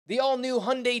The all-new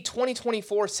Hyundai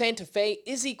 2024 Santa Fe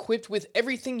is equipped with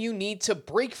everything you need to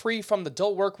break free from the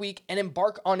dull work week and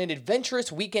embark on an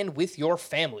adventurous weekend with your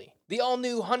family. The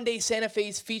all-new Hyundai Santa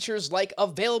Fe's features like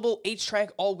available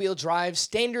H-Track all-wheel drive,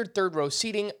 standard third-row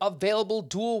seating, available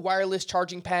dual wireless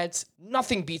charging pads.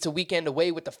 Nothing beats a weekend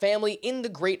away with the family in the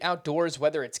great outdoors,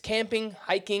 whether it's camping,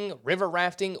 hiking, river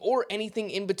rafting, or anything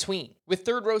in between. With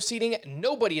third-row seating,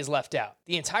 nobody is left out.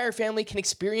 The entire family can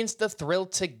experience the thrill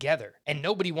together, and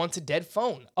nobody wants a dead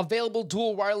phone. Available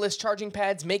dual wireless charging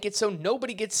pads make it so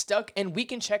nobody gets stuck, and we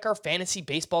can check our fantasy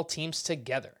baseball teams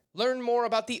together. Learn more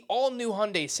about the all-new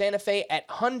Hyundai Santa Fe at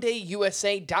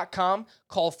HyundaiUSA.com.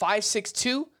 Call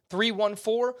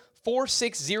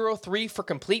 562-314-4603 for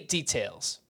complete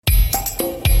details.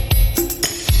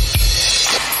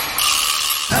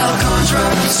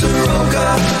 Alcantara,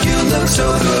 Soroka, you look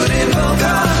so good in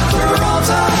Boca.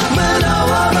 Peralta,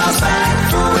 Manoa, bounce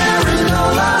back for Aaron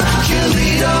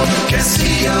Giolito,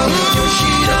 Castillo,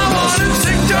 Yoshida,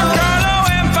 Monsucto, Carlo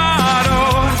Empado.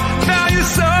 Value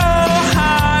so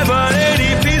high, but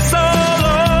ADP so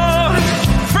low.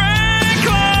 Frank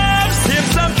Club's hip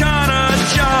some kind of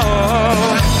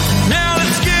Joe. Now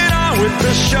let's get on with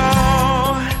the show.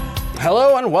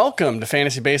 Hello and welcome to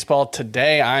Fantasy Baseball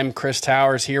Today. I'm Chris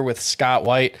Towers here with Scott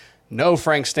White. No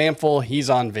Frank Stampfl. He's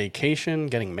on vacation,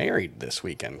 getting married this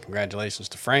weekend. Congratulations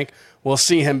to Frank. We'll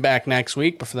see him back next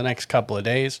week, but for the next couple of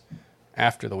days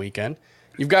after the weekend,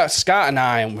 you've got Scott and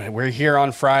I, and we're here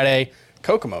on Friday,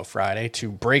 Kokomo Friday,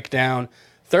 to break down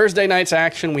Thursday night's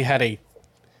action. We had a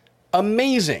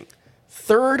amazing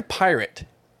third Pirate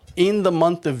in the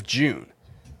month of June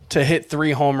to hit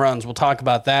 3 home runs. We'll talk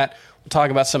about that. We'll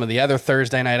talk about some of the other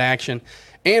Thursday night action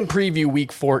and preview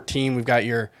Week 14. We've got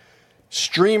your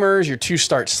streamers, your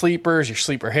 2-start sleepers, your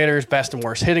sleeper hitters, best and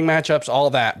worst hitting matchups, all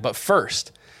that. But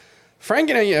first, Frank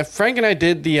and I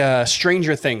did the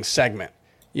Stranger Things segment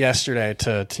yesterday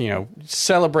to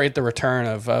celebrate the return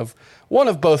of one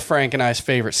of both Frank and I's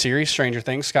favorite series, Stranger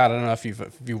Things. Scott, I don't know if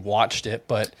you've watched it,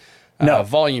 but no.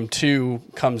 Volume 2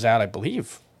 comes out, I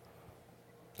believe,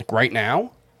 like right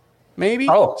now, maybe.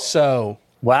 Oh, so.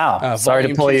 Wow. Sorry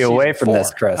to pull you away from 4.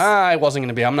 this, Chris. I'm not going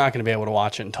to be able to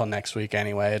watch it until next week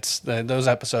anyway. Those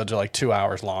episodes are like 2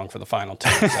 hours long for the final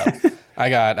 2. So I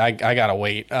got to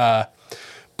wait.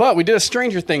 But we did a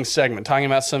Stranger Things segment talking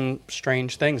about some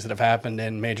strange things that have happened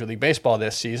in Major League Baseball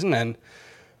this season. And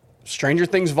Stranger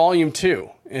Things Volume 2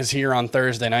 is here on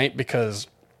Thursday night because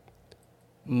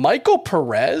Michael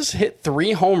Perez hit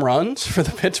 3 home runs for the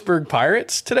Pittsburgh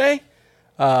Pirates today.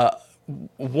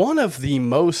 One of the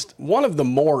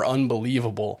more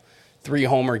unbelievable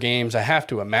 3-homer games I have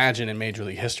to imagine in Major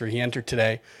League history. He entered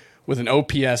today with an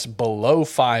OPS below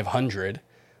 500,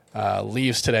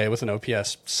 leaves today with an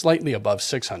OPS slightly above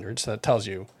 600, so that tells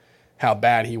you how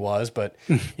bad he was. But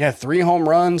yeah, 3 home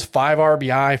runs, 5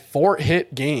 RBI,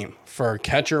 4-hit game for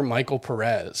catcher Michael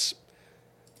Perez.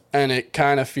 And it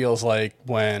kind of feels like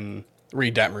when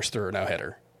Reed Detmers threw a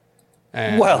no-hitter.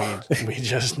 And we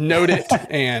just note it,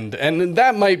 and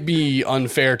that might be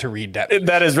unfair to Reed Detmers.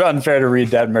 That is unfair to Reed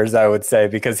Detmers, I would say,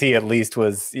 because he at least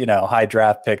was, high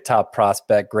draft pick, top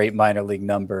prospect, great minor league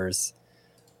numbers.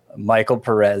 Michael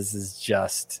Perez is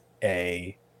just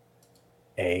a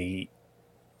guy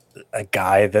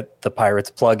that the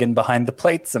Pirates plug in behind the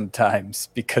plate sometimes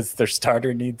because their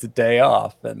starter needs a day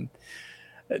off, and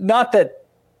not that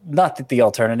the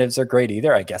alternatives are great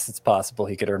either. I guess it's possible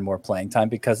he could earn more playing time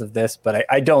because of this, but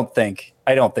I don't think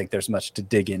there's much to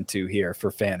dig into here for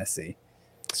fantasy.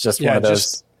 It's just one of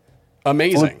those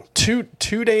amazing.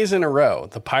 Two days in a row,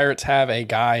 the Pirates have a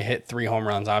guy hit 3 home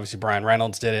runs. Obviously, Brian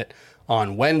Reynolds did it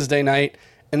on Wednesday night,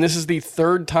 and this is the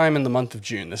 3rd time in the month of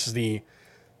June. This is the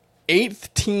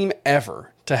 8th team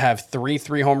ever to have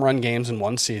 3 home run games in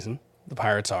one season. The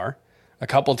Pirates are. A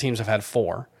couple of teams have had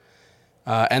 4.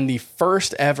 And the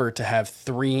first ever to have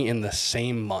 3 in the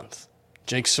same month.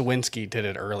 Jake Sawinski did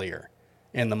it earlier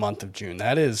in the month of June.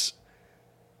 That is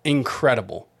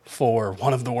incredible for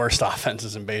one of the worst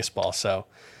offenses in baseball. So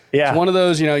it's one of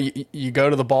those, you go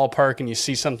to the ballpark and you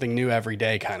see something new every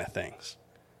day kind of things.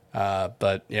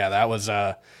 But yeah, that was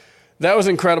an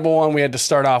incredible one. We had to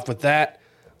start off with that.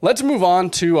 Let's move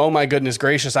on to, oh my goodness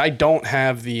gracious, I don't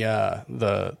have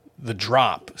the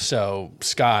drop. So,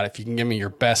 Scott, if you can give me your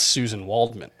best Susan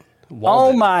Waldman.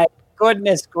 Oh, my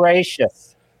goodness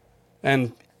gracious.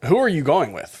 And who are you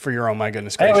going with for your oh, my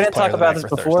goodness gracious? We didn't talk about this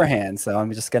beforehand, so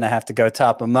I'm just going to have to go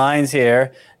top of minds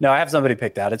here. No, I have somebody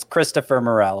picked out. It's Christopher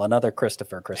Morel, another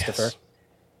Christopher. Yes.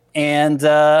 And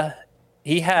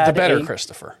he had the better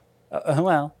Christopher.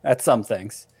 Well, at some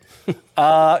things.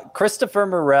 Christopher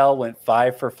Morel went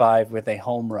 5 for 5 with a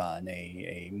home run,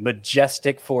 a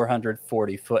majestic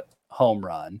 440-foot home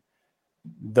run.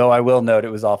 Though I will note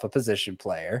it was off a position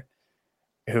player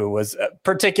who was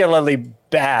particularly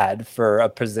bad for a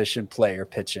position player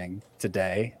pitching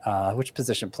today. Which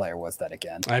position player was that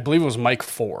again? I believe it was Mike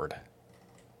Ford.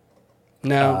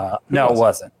 No, it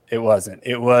wasn't. It wasn't.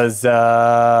 It was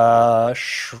Max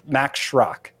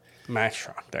Schrock. Max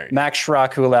Schrock. There you go. Max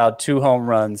Schrock, who allowed 2 home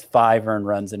runs, 5 earned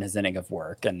runs in his inning of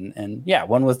work. And yeah,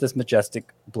 one was this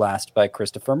majestic blast by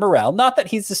Christopher Morel. Not that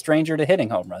he's a stranger to hitting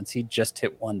home runs. He just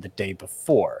hit one the day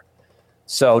before.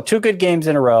 So 2 good games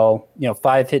in a row.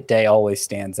 5-hit day always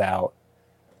stands out.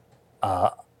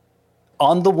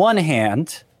 On the one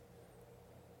hand,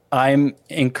 I'm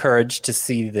encouraged to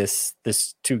see this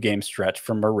 2-game stretch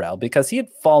from Morel because he had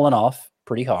fallen off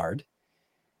pretty hard.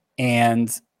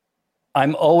 And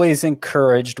I'm always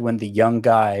encouraged when the young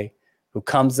guy who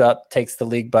comes up, takes the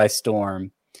league by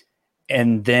storm,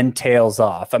 and then tails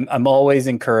off. I'm always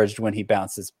encouraged when he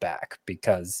bounces back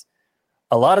because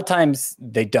a lot of times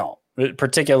they don't,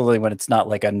 particularly when it's not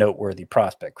like a noteworthy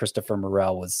prospect. Christopher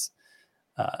Morel was,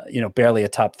 barely a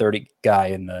top 30 guy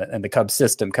in the Cubs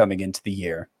system coming into the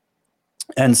year.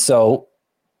 And so,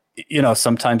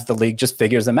 sometimes the league just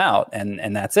figures him out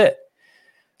and that's it.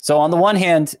 So on the one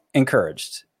hand,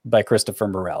 encouraged by Christopher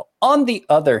Morel. On the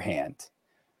other hand,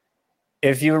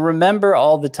 if you remember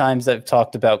all the times I've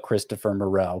talked about Christopher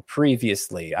Morel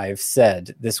previously, I've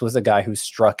said this was a guy who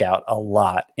struck out a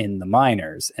lot in the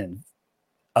minors. And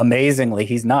amazingly,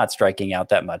 he's not striking out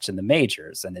that much in the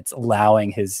majors. And it's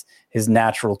allowing his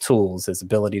natural tools, his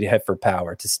ability to hit for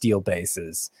power, to steal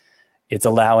bases. It's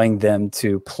allowing them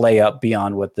to play up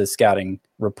beyond what the scouting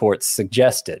reports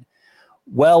suggested.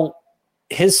 Well,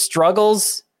 his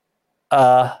struggles,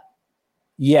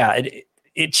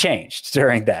 it changed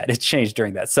during that. It changed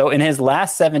during that. So in his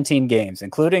last 17 games,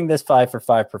 including this 5 for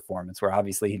 5 performance, where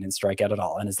obviously he didn't strike out at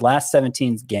all, in his last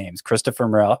 17 games, Christopher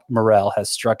Morel has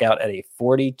struck out at a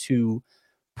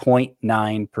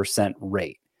 42.9%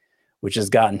 rate, which has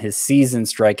gotten his season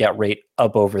strikeout rate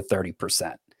up over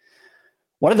 30%.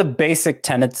 One of the basic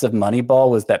tenets of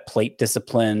Moneyball was that plate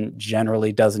discipline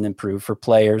generally doesn't improve for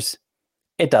players.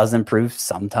 It does improve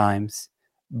sometimes,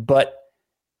 but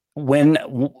when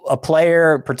a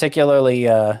player, particularly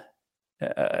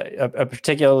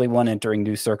particularly one entering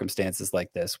new circumstances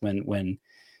like this, when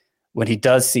he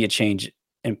does see a change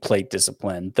in plate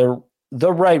discipline,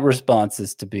 the right response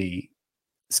is to be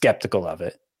skeptical of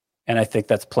it, and I think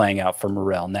that's playing out for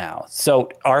Morel now. So,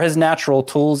 are his natural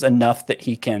tools enough that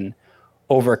he can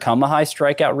overcome a high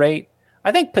strikeout rate?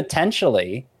 I think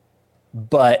potentially,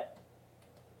 but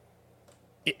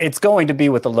it's going to be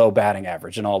with a low batting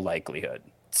average in all likelihood.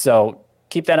 So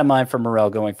keep that in mind for Morel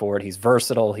going forward. He's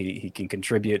versatile. He can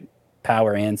contribute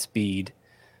power and speed.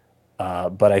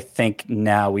 But I think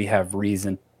now we have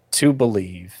reason to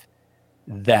believe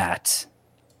that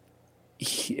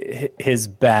his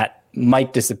bat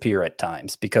might disappear at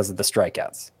times because of the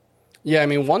strikeouts. Yeah, I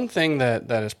mean, one thing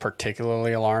that is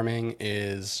particularly alarming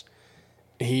is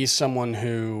he's someone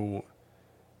who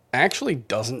actually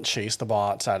doesn't chase the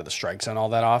ball outside of the strike zone all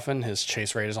that often. His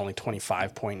chase rate is only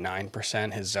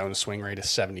 25.9%. His zone swing rate is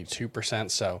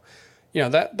 72%. So,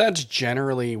 that's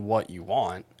generally what you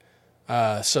want.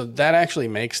 So that actually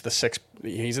makes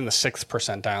he's in the 6th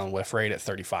percentile in whiff rate at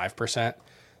 35%.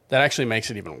 That actually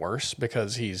makes it even worse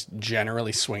because he's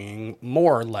generally swinging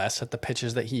more or less at the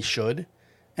pitches that he should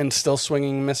and still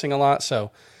swinging and missing a lot.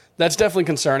 So that's definitely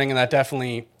concerning, and that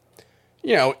definitely,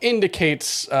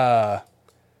 indicates a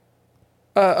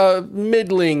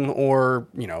middling or,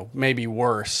 maybe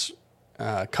worse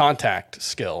contact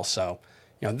skill. So,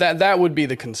 that would be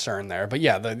the concern there. But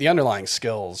yeah, the underlying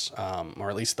skills, or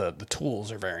at least the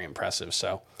tools, are very impressive.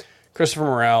 So Christopher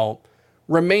Morel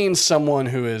remains someone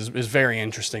who is very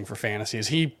interesting for fantasy. Is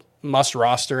he must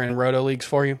roster in Roto leagues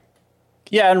for you?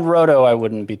 Yeah, in Roto, I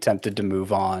wouldn't be tempted to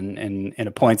move on. In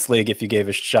a points league, if you took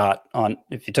a shot on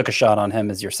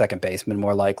him as your second baseman,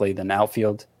 more likely than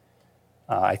outfield.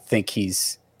 I think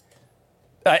he's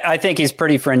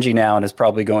pretty fringy now and is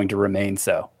probably going to remain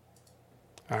so.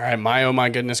 All right, my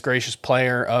goodness gracious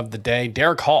player of the day,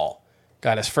 Derek Hall,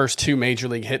 got his first 2 major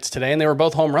league hits today, and they were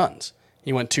both home runs.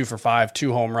 He went 2 for 5,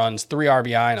 2 home runs, 3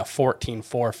 RBI, and a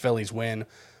 14-4 Phillies win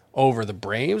over the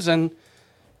Braves. And,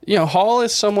 Hall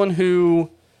is someone who,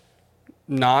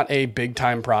 not a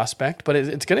big-time prospect, but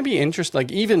it's going to be interesting,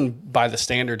 like even by the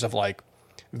standards of like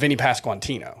Vinny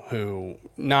Pasquantino, who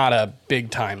not a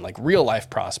big-time like real-life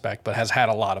prospect, but has had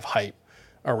a lot of hype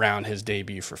around his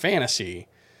debut for fantasy.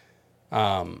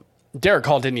 Derek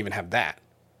Hall didn't even have that.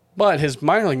 but his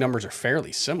minor league numbers are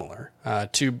fairly similar.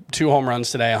 Two home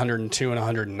runs today, 102 and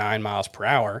 109 miles per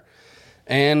hour.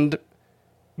 And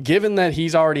given that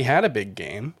he's already had a big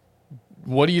game,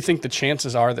 what do you think the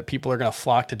chances are that people are going to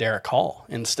flock to Derek Hall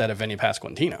instead of Vinny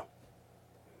Pasquantino?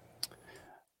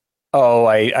 Oh,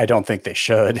 I don't think they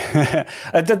should.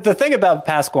 The thing about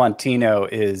Pasquantino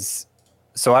is,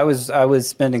 so I was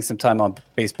spending some time on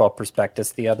Baseball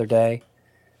Prospectus the other day,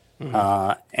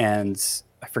 and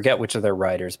I forget which of their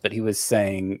writers, but he was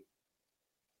saying,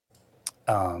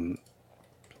 and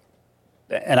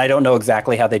I don't know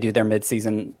exactly how they do their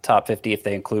midseason top 50, if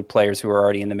they include players who are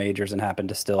already in the majors and happen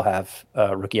to still have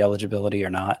rookie eligibility or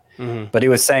not. But he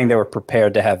was saying they were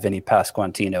prepared to have Vinny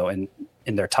Pasquantino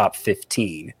in their top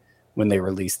 15 when they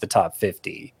released the top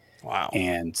 50. Wow.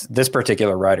 And this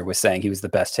particular writer was saying he was the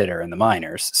best hitter in the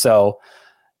minors. So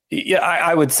yeah,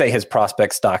 I would say his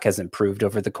prospect stock has improved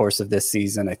over the course of this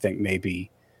season. I think maybe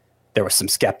there was some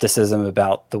skepticism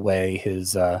about the way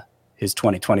his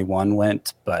 2021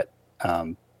 went, but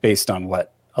based on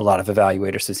what a lot of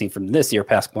evaluators have seen from this year,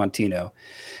 Pasquantino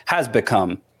has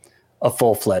become a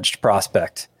full-fledged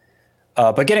prospect.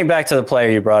 But getting back to the player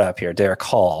you brought up here, Derek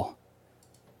Hall,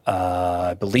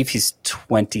 I believe he's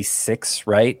 26,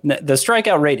 right? The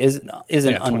strikeout rate isn't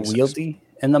unwieldy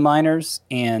in the minors,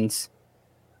 and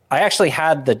I actually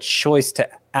had the choice to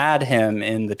add him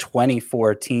in the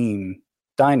 24-team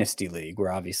Dynasty League,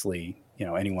 where obviously,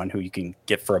 anyone who you can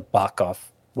get for $1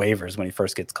 off waivers when he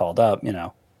first gets called up,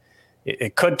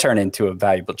 it could turn into a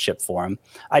valuable chip for him.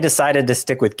 I decided to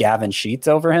stick with Gavin Sheets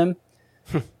over him.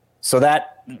 So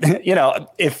that,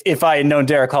 if I had known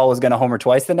Derek Hall was going to homer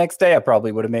twice the next day, I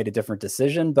probably would have made a different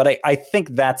decision. But I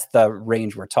think that's the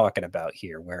range we're talking about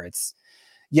here, where it's,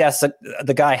 yes,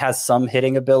 the guy has some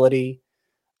hitting ability,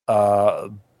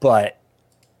 but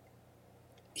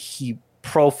he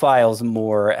profiles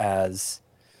more as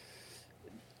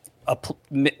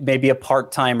maybe a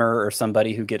part-timer or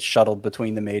somebody who gets shuttled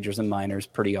between the majors and minors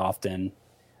pretty often.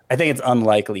 I think it's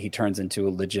unlikely he turns into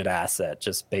a legit asset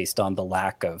just based on the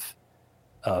lack of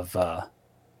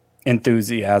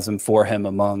enthusiasm for him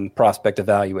among prospect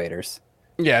evaluators.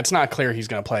 Yeah, it's not clear he's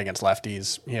going to play against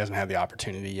lefties. He hasn't had the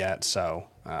opportunity yet, so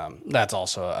that's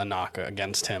also a knock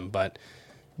against him. But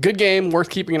good game, worth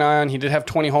keeping an eye on. He did have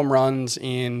 20 home runs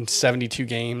in 72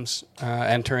 games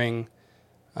entering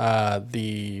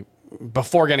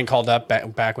before getting called up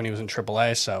back when he was in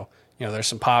AAA. So, there's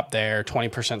some pop there, 20%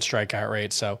 strikeout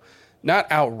rate. So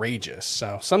not outrageous.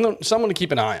 So someone to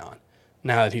keep an eye on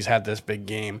now that he's had this big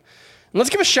game. And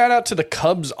let's give a shout out to the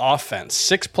Cubs offense.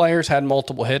 6 players had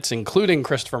multiple hits, including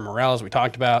Christopher Morel, as we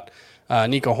talked about.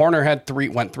 Nico Horner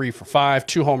went 3 for 5,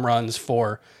 2 home runs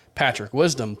for Patrick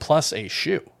Wisdom, plus a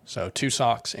shoe. So 2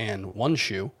 socks and 1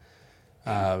 shoe.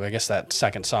 I guess that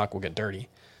second sock will get dirty.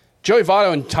 Joey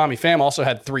Votto and Tommy Pham also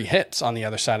had 3 hits on the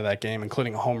other side of that game,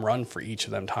 including a home run for each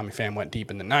of them. Tommy Pham went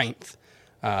deep in the 9th.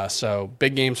 So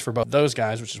big games for both those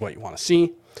guys, which is what you want to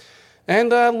see. And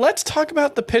let's talk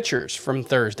about the pitchers from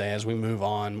Thursday as we move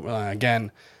on.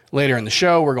 Again, later in the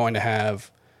show, we're going to have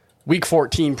Week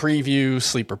 14 preview,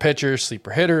 sleeper pitchers,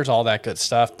 sleeper hitters, all that good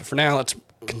stuff. But for now, let's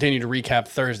continue to recap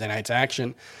Thursday night's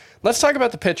action. Let's talk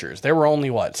about the pitchers. There were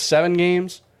only, 7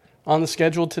 games on the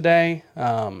schedule today.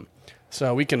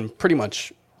 So we can pretty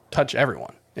much touch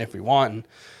everyone if we want. And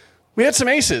we had some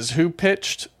aces who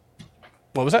pitched.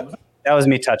 What was that? That was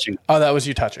me touching. Oh, that was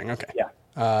you touching. Okay.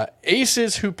 Yeah.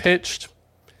 Aces who pitched,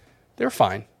 they were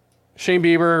fine. Shane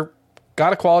Bieber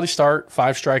got a quality start,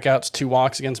 5 strikeouts, 2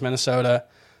 walks against Minnesota,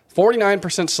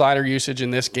 49% slider usage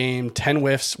in this game, 10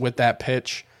 whiffs with that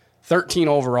pitch, 13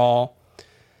 overall.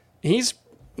 He's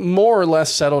more or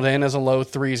less settled in as a low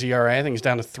 3s ERA. I think he's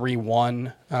down to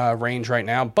 3.1 range right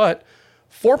now, but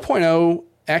 4.0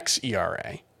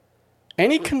 xERA.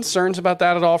 Any concerns about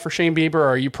that at all for Shane Bieber, or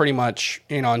are you pretty much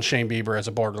in on Shane Bieber as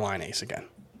a borderline ace again?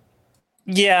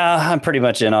 Yeah, I'm pretty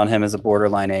much in on him as a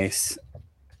borderline ace.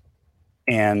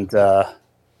 And, a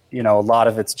lot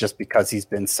of it's just because he's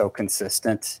been so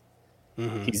consistent.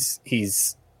 Mm-hmm.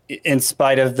 He's in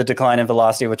spite of the decline in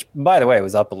velocity, which, by the way,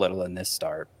 was up a little in this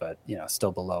start, but,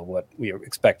 still below what we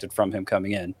expected from him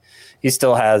coming in. He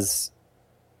still has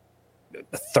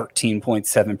a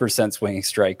 13.7% swinging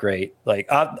strike rate. Like,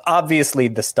 obviously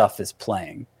the stuff is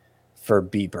playing for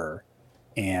Bieber,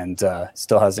 and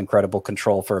still has incredible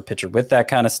control for a pitcher with that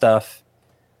kind of stuff.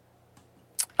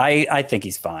 I think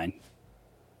he's fine.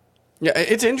 Yeah,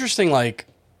 it's interesting,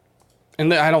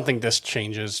 and I don't think this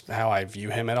changes how I view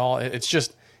him at all. It's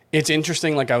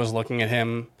interesting, I was looking at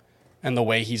him and the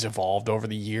way he's evolved over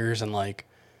the years, and,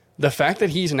 the fact that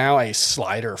he's now a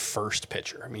slider-first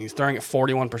pitcher. I mean, he's throwing it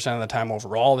 41% of the time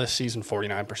overall this season,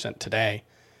 49% today.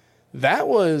 that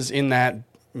was in that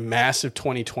massive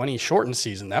 2020 shortened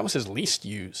season. That was his least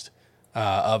used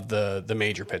of the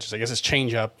major pitches. I guess his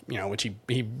changeup, which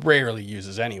he rarely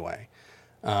uses anyway.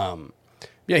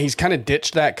 He's kind of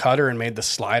ditched that cutter and made the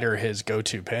slider his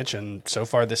go-to pitch. And so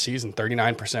far this season,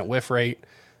 39% whiff rate,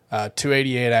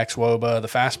 288 xWOBA. The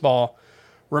fastball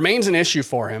remains an issue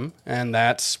for him, and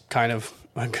that's kind of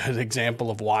a good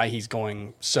example of why he's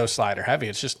going so slider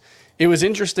heavy. It was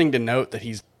interesting to note that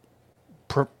he's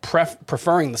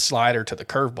preferring the slider to the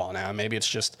curveball now. Maybe it's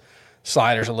just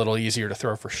slider's a little easier to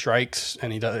throw for strikes,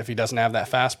 and if he doesn't have that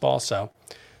fastball. So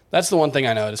that's the one thing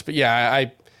I noticed. But yeah,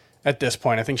 at this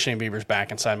point, I think Shane Bieber's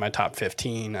back inside my top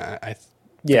 15.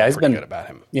 He's been good about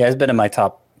him. Yeah, he's been in my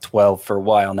top 12 for a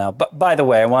while now. But by the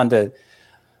way, I wanted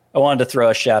to throw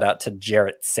a shout out to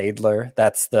Jarrett Sadler.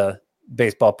 That's the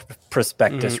baseball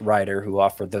prospectus writer who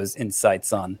offered those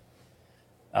insights on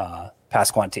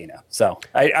Pasquantino. So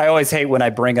I always hate when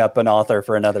I bring up an author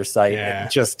for another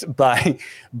site just by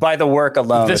the work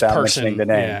alone without mentioning the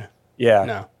name. Yeah.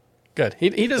 No, good.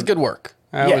 He does good work.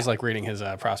 I always like reading his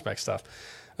prospect stuff.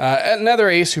 Another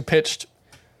ace who pitched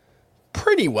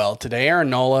pretty well today, Aaron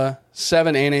Nola,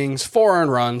 7 innings, 4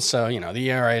 earned runs. So, the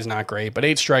ERA is not great, but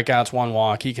 8 strikeouts, 1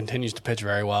 walk. He continues to pitch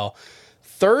very well.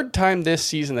 Third time this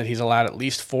season that he's allowed at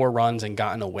least 4 runs and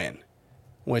gotten a win,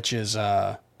 which is,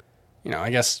 I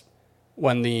guess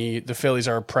when the Phillies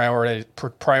are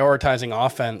prioritizing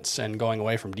offense and going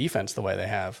away from defense the way they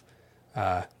have,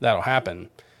 that'll happen.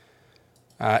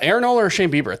 Aaron Nola or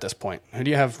Shane Bieber at this point? Who do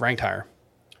you have ranked higher?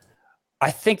 I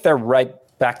think they're right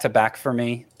back to back for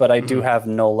me, but I do have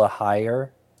Nola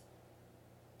higher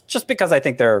just because I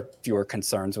think there are fewer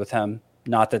concerns with him.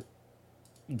 Not that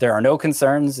there are no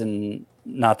concerns and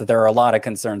not that there are a lot of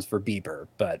concerns for Bieber,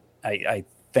 but I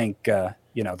think, the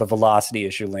velocity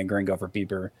issue lingering over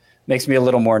Bieber makes me a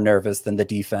little more nervous than the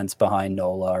defense behind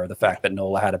Nola or the fact that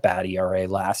Nola had a bad ERA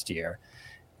last year.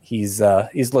 He's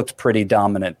looked pretty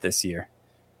dominant this year.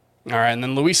 All right. And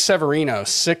then Luis Severino,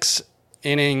 6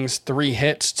 innings, 3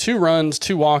 hits, 2 runs,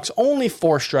 2 walks, only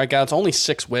 4 strikeouts, only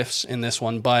 6 whiffs in this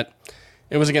one, but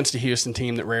it was against a Houston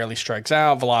team that rarely strikes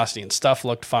out. Velocity and stuff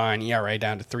looked fine. ERA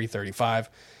down to 3.35.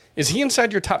 Is he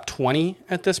inside your top 20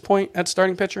 at this point at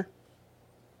starting pitcher?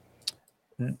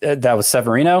 That was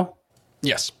Severino?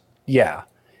 Yes. Yeah,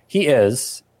 he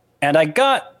is. And I've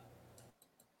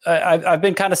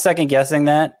been kind of second guessing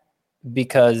that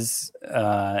because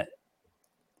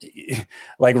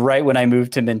right when I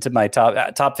moved him into my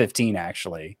top 15,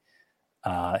 actually,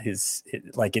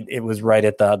 it was right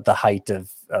at the height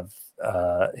of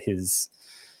his,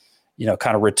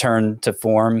 kind of return to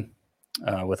form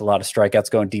with a lot of strikeouts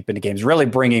going deep into games, really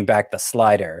bringing back the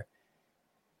slider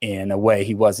in a way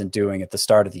he wasn't doing at the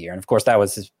start of the year. And of course, that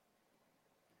was his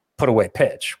put away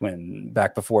pitch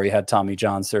back before he had Tommy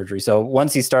John surgery. So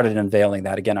once he started unveiling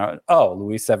that again,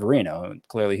 Luis Severino,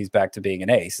 clearly he's back to being an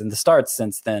ace. And the starts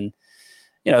since then,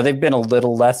 they've been a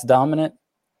little less dominant,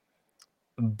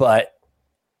 but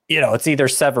it's either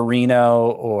Severino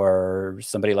or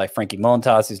somebody like Frankie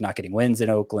Montas, who's not getting wins in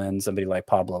Oakland, somebody like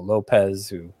Pablo Lopez,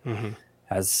 who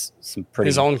has some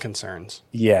his own concerns.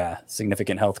 Yeah,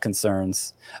 significant health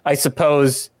concerns. I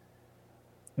suppose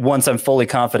once I'm fully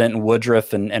confident in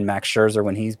Woodruff and Max Scherzer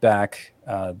when he's back,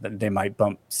 they might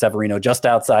bump Severino just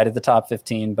outside of the top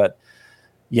 15. But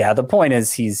yeah, the point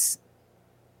is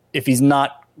if he's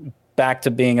not back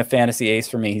to being a fantasy ace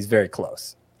for me, he's very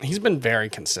close. He's been very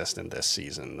consistent this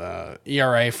season. The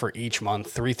ERA for each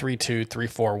month, 3.32,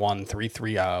 3.41,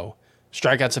 3.30.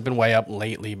 Strikeouts have been way up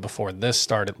lately before this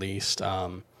start, at least.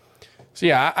 So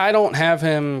yeah, I don't have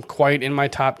him quite in my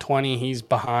top 20. He's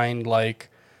behind like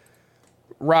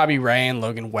Robbie Ray and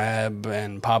Logan Webb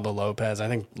and Pablo Lopez. I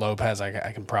think Lopez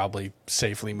I can probably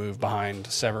safely move behind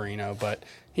Severino, but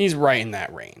he's right in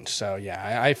that range. So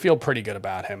yeah, I feel pretty good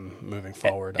about him moving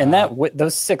forward. And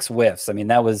those 6 whiffs, I mean,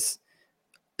 that was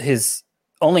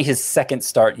only his second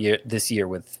start this year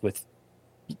with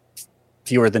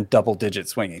fewer than double-digit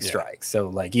swinging strikes. So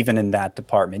like even in that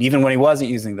department, even when he wasn't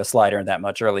using the slider that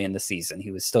much early in the season,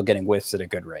 he was still getting whiffs at a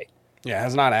good rate. Yeah,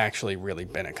 has not actually really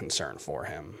been a concern for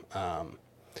him.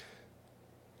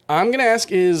 I'm going to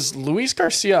ask, is Luis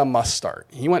Garcia a must start?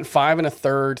 He went 5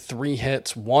 1/3, 3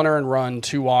 hits, 1 earned run,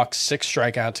 2 walks, 6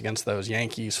 strikeouts against those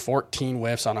Yankees, 14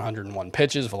 whiffs on 101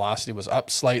 pitches. Velocity was up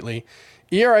slightly.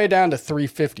 ERA down to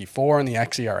 3.54, and the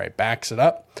xERA backs it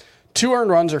up. 2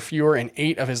 earned runs or fewer in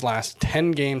 8 of his last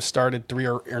 10 games started. 3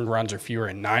 earned runs or fewer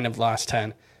in 9 of the last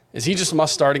 10. Is he just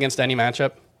must start against any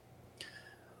matchup?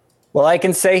 Well, I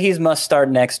can say he's must start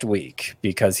next week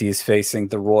because he's facing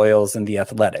the Royals and the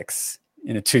Athletics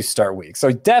in a 2-start week.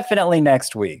 So definitely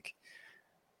next week.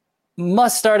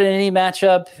 Must start in any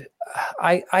matchup.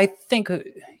 I think,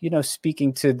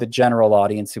 speaking to the general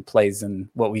audience who plays in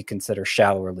what we consider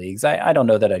shallower leagues, I don't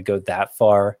know that I'd go that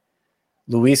far.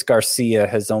 Luis Garcia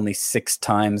has only 6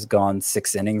 times gone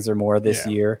 6 innings or more this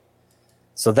year.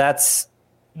 So that's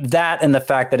that, and the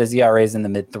fact that his ERA is in the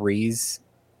mid 3s.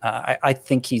 I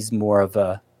think he's more of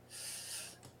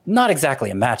not exactly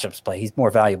a matchups play. He's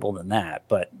more valuable than that.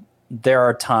 But there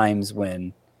are times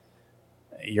when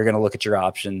you're going to look at your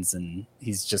options and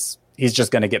he's just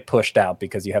going to get pushed out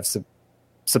because you have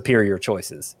superior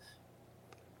choices.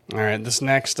 All right, this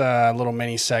next little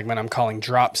mini segment I'm calling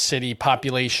Drop City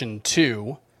Population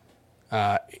 2.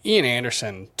 Ian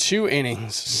Anderson, 2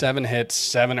 innings, 7 hits,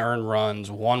 7 earned runs,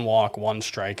 1 walk, 1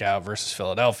 strikeout versus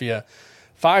Philadelphia.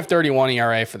 5.31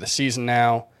 ERA for the season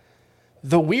now.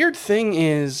 The weird thing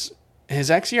is his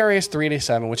xERA is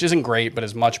 3.87, which isn't great, but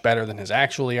is much better than his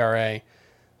actual ERA.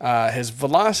 His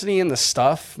velocity in the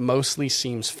stuff mostly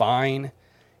seems fine.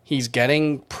 He's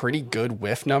getting pretty good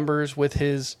whiff numbers with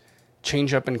his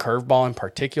changeup and curveball in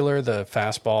particular. The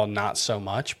fastball, not so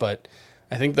much, but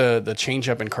I think the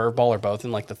changeup and curveball are both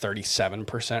in like the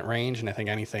 37% range, and I think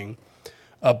anything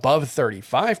above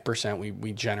 35%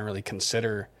 we generally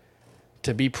consider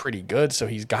to be pretty good. So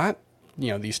he's got,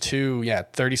 these two,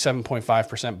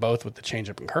 37.5% both with the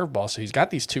changeup and curveball. So he's got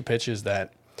these 2 pitches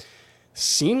that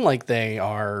seem like they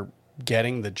are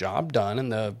getting the job done,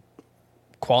 and the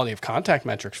quality of contact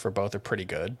metrics for both are pretty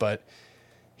good, but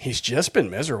he's just been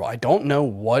miserable. I don't know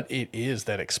what it is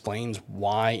that explains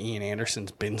why Ian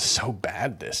Anderson's been so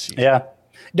bad this season. Yeah.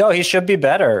 No, he should be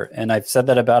better. And I've said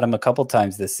that about him a couple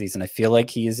times this season. I feel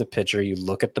like he is a pitcher. You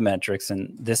look at the metrics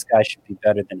and this guy should be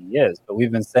better than he is. But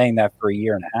we've been saying that for a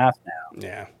year and a half now.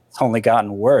 Yeah. It's only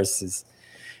gotten worse. His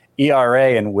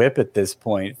ERA and WHIP at this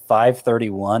point,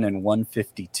 5.31 and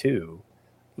 1.52.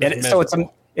 And so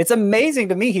it's amazing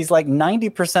to me. He's like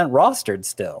 90% rostered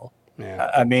still.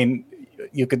 Yeah. I mean,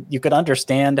 you could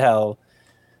understand how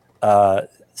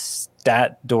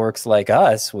stat dorks like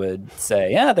us would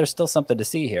say, yeah, there's still something to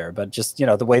see here. But just,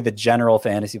 the way the general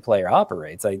fantasy player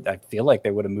operates, I feel like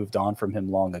they would have moved on from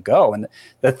him long ago. And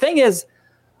the thing is,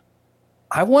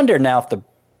 I wonder now if the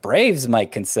Braves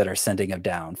might consider sending him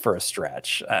down for a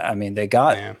stretch. I mean, they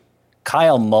got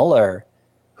Kyle Muller,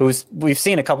 who's we've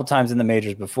seen a couple times in the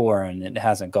majors before, and it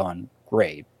hasn't gone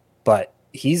great. But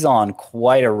he's on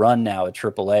quite a run now at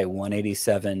AAA,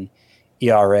 1.87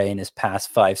 ERA in his past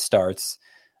 5 starts,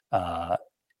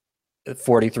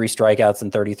 43 strikeouts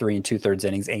and 33 2/3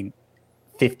 innings, a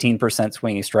 15%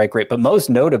 swinging strike rate. But most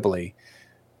notably,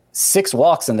 6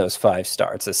 walks in those 5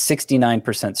 starts, a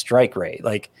 69% strike rate.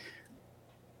 Like,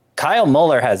 Kyle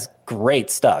Muller has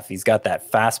great stuff. He's got that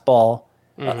fastball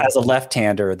as a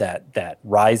left-hander that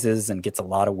rises and gets a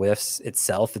lot of whiffs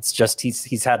itself. It's just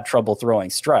he's had trouble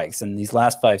throwing strikes. And these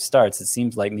last 5 starts, it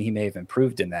seems like he may have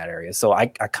improved in that area. So I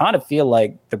kind of feel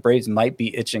like the Braves might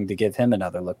be itching to give him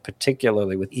another look,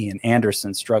 particularly with Ian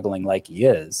Anderson struggling like he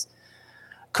is.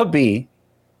 Could be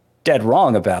dead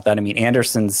wrong about that. I mean,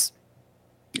 Anderson's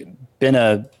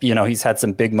been he's had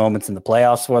some big moments in the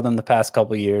playoffs for them the past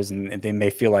couple of years, and they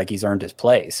may feel like he's earned his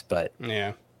place, but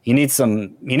yeah, he needs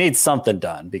something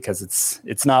done because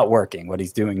it's not working what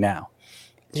he's doing now.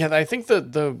 Yeah, I think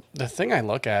the thing I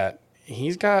look at,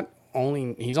 he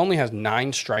only has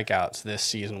 9 strikeouts this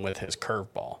season with his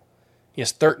curveball. He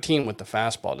has 13 with the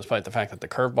fastball, despite the fact that the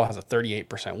curveball has a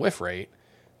 38% whiff rate.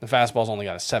 The fastball's only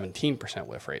got a 17%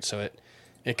 whiff rate, so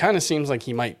it kind of seems like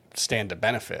he might stand to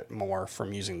benefit more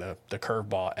from using the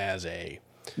curveball as a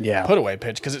put-away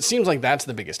pitch, because it seems like that's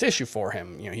the biggest issue for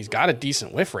him. He's got a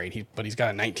decent whiff rate, but he's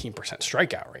got a 19%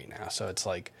 strikeout rate now. So it's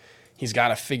like he's got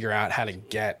to figure out how to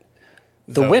get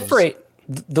the whiff rate.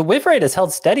 The whiff rate has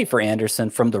held steady for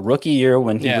Anderson from the rookie year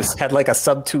when he had like a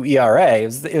sub-2 ERA. It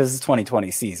was the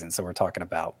 2020 season, so we're talking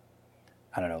about,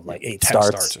 I don't know, like 8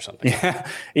 starts or something.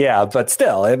 Yeah, but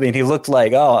still, I mean, he looked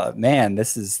like, oh man,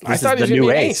 this is the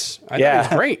new ace. I thought he was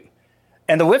great.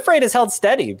 And the whiff rate has held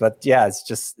steady, but yeah, it's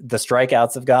just the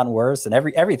strikeouts have gotten worse, and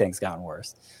everything's gotten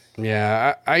worse.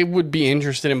 Yeah, I would be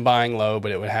interested in buying low,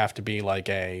 but it would have to be like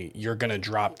you're going to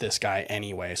drop this guy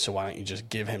anyway, so why don't you just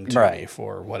give him to me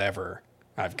for whatever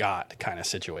I've got kind of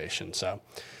situation. So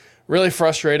really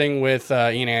frustrating with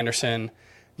Ian Anderson.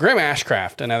 Graham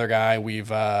Ashcraft, another guy we've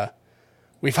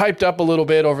hyped up a little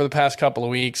bit over the past couple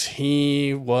of weeks.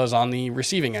 He was on the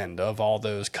receiving end of all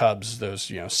those Cubs,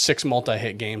 6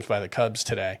 multi-hit games by the Cubs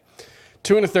today.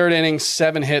 2 1/3 innings,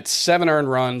 7 hits, 7 earned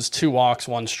runs, 2 walks,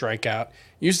 1 strikeout.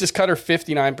 Used his cutter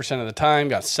 59% of the time,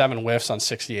 got 7 whiffs on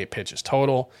 68 pitches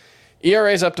total.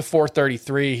 ERA's up to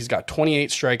 4.33. He's got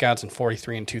 28 strikeouts and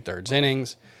 43 2/3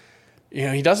 innings.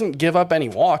 he doesn't give up any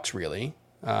walks really.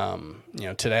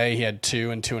 Today he had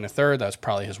 2 and 2 1/3. That's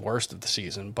probably his worst of the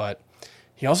season, but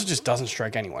he also just doesn't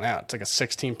strike anyone out. It's like a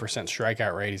 16%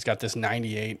 strikeout rate. He's got this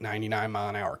 98, 99 mile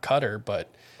an hour cutter, but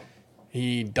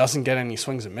he doesn't get any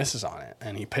swings and misses on it.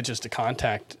 And he pitches to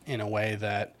contact in a way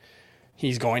that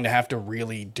he's going to have to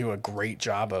really do a great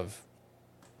job of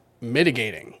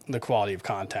mitigating the quality of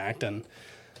contact. And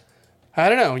I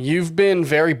don't know, you've been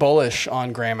very bullish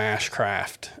on Graham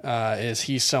Ashcraft. Is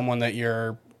he someone that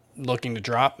you're looking to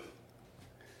drop?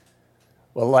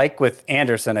 Well, like with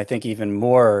Anderson, I think even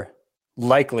more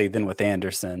likely than with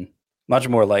Anderson, much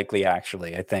more likely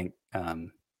actually. I think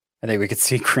we could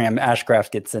see Graham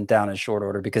Ashcraft get sent down in short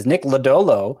order because Nick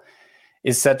Lodolo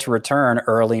is set to return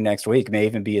early next week, may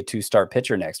even be a 2-start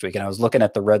pitcher next week. And I was looking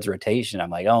at the Reds rotation.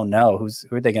 I'm like, oh no,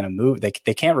 who are they going to move? They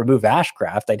can't remove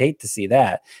Ashcraft. I'd hate to see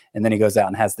that. And then he goes out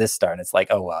and has this start. And it's like,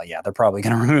 oh, well, yeah, they're probably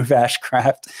going to remove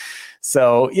Ashcraft.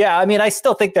 So yeah, I mean, I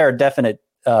still think there are definite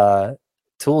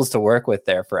tools to work with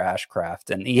there for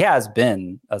Ashcraft. And he has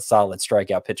been a solid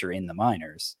strikeout pitcher in the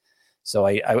minors. So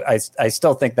I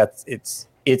still think that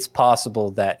it's possible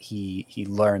that he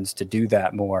learns to do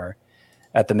that more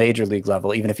at the major league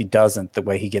level. Even if he doesn't, the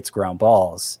way he gets ground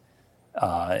balls,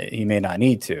 he may not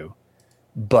need to.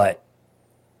 But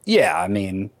yeah, I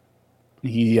mean,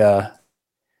 he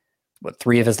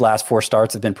 3 of his last 4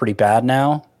 starts have been pretty bad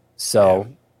now. So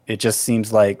it just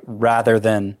seems like rather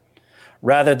than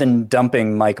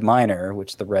dumping Mike Minor,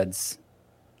 which the Reds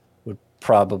would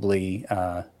probably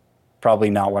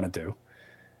not want to do,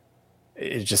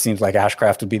 it just seems like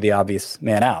Ashcraft would be the obvious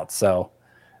man out. So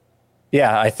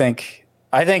yeah, I think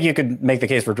you could make the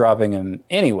case for dropping him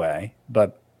anyway,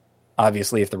 but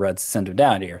obviously if the Reds send him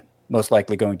down here, most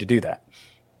likely going to do that.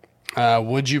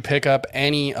 Would you pick up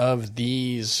any of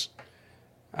these?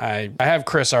 I have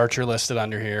Chris Archer listed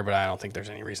under here, but I don't think there's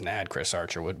any reason to add Chris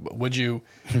Archer. Would you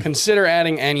consider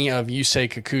adding any of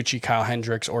Yusei Kikuchi, Kyle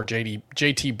Hendricks, or JT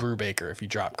Brubaker if you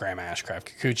drop Graham Ashcraft?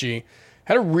 Kikuchi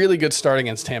had a really good start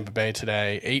against Tampa Bay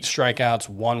today. 8 strikeouts,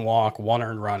 1 walk, 1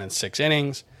 earned run in 6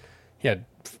 innings.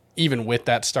 Even with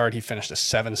that start, he finished a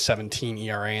 7.17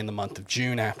 ERA in the month of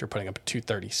June after putting up a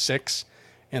 2.36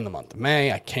 in the month of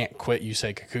May. I can't quit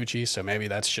Yusei Kikuchi, so maybe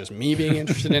that's just me being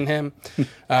interested in him.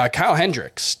 Kyle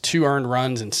Hendricks, 2 earned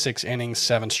runs in 6 innings,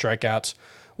 7 strikeouts,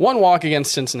 1 walk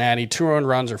against Cincinnati, 2 earned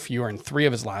runs or fewer in 3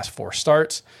 of his last 4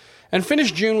 starts, and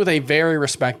finished June with a very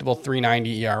respectable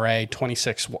 3.90 ERA,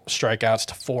 26 strikeouts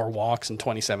to 4 walks in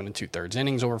 27 2/3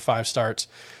 innings over 5 starts.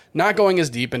 Not going as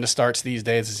deep into starts these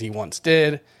days as he once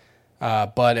did,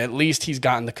 but at least he's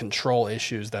gotten the control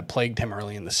issues that plagued him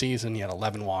early in the season. He had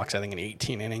 11 walks, I think, in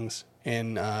 18 innings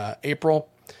in April.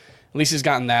 At least he's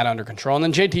gotten that under control. And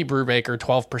then JT Brubaker,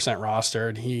 12%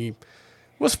 rostered. He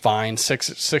was fine, six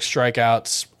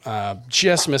strikeouts.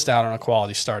 Just missed out on a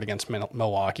quality start against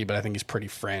Milwaukee, but I think he's pretty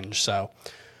fringe. So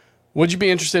would you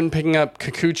be interested in picking up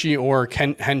Kikuchi or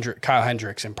Kyle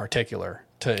Hendricks in particular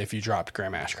if you dropped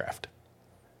Graham Ashcraft?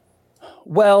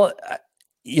 Well,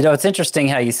 it's interesting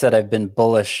how you said I've been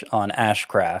bullish on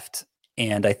Ashcraft,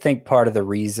 and I think part of the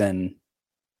reason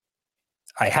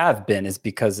I have been is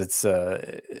because it's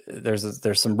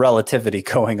there's some relativity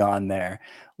going on there,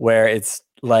 where it's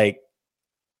like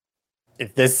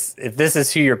if this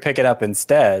is who you're picking up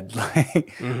instead,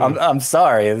 like I'm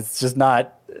sorry, it's just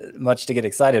not much to get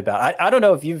excited about. I don't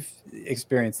know if you've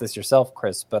experienced this yourself,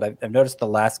 Chris, but I've noticed the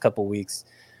last couple weeks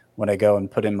when I go and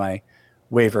put in my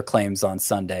waiver claims on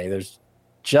Sunday, there's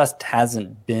just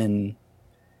hasn't been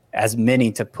as many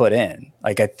to put in.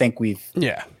 Like I think we've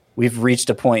reached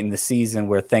a point in the season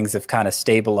where things have kind of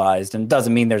stabilized, and it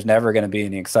doesn't mean there's never going to be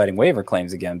any exciting waiver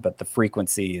claims again, but the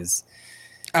frequency is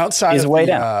way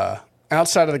down.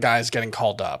 Outside of the guys getting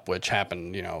called up, which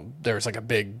happened, there was like a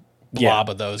big blob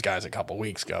of those guys a couple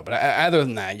weeks ago. But other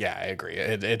than that, yeah, I agree.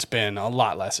 It's been a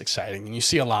lot less exciting, and you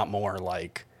see a lot more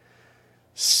like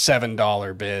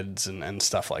 $7 bids and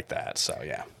stuff like that. So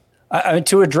yeah. I mean,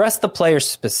 to address the players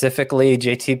specifically,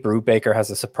 JT Brubaker has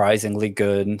a surprisingly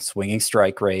good swinging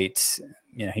strike rate.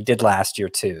 He did last year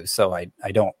too, so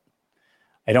I don't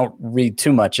read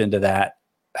too much into that.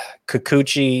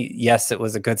 Kikuchi, yes, it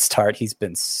was a good start. He's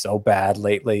been so bad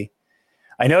lately.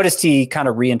 I noticed he kind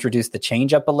of reintroduced the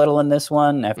changeup a little in this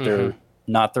one after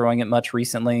not throwing it much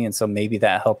recently, and so maybe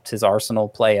that helped his arsenal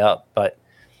play up. But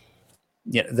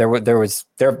there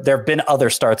have been other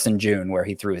starts in June where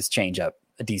he threw his changeup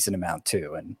a decent amount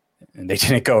too, and they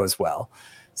didn't go as well.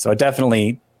 So I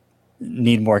definitely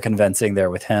need more convincing there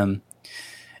with him.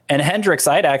 And Hendricks,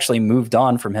 I'd actually moved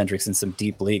on from Hendricks in some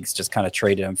deep leagues, just kind of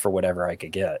traded him for whatever I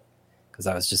could get because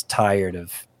I was just tired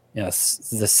of the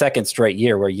second straight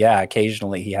year where,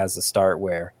 occasionally he has a start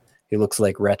where he looks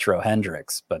like retro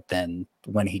Hendricks, but then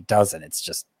when he doesn't, it's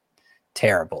just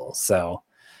terrible. So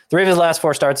 3 of his last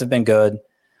 4 starts have been good.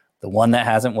 The one that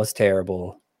hasn't was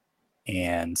terrible.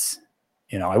 And,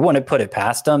 I wouldn't put it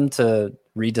past him to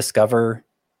rediscover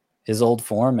his old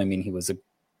form. I mean, he was a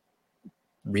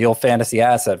real fantasy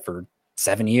asset for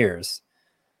 7 years.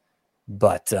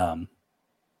 But, I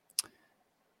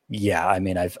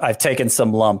mean, I've taken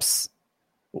some lumps.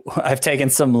 I've taken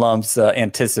some lumps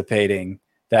anticipating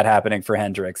that happening for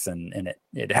Hendricks, and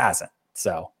it hasn't.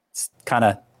 So it's kind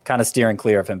of steering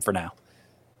clear of him for now.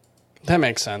 That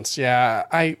makes sense. Yeah,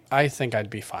 I think I'd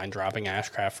be fine dropping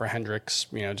Ashcraft for Hendricks,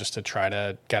 just to try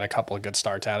to get a couple of good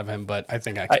starts out of him. But I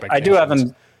think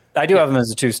expectations... I do have him as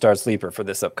a 2-star sleeper for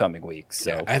this upcoming week.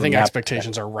 So yeah, I think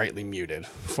expectations are rightly muted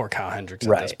for Kyle Hendricks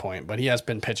at this point, but he has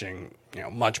been pitching,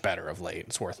 much better of late.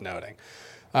 It's worth noting.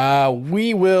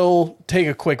 We will take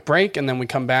a quick break, and then we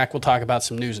come back. We'll talk about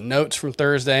some news and notes from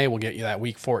Thursday. We'll get you that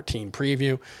Week 14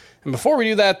 preview. And before we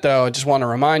do that, though, I just want to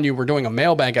remind you we're doing a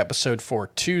mailbag episode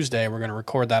for Tuesday. We're going to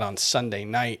record that on Sunday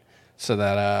night so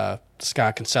that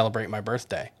Scott can celebrate my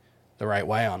birthday the right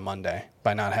way on Monday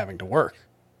by not having to work.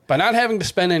 By not having to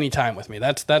spend any time with me.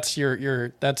 That's how you're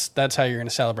going to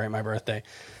celebrate my birthday.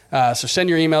 So send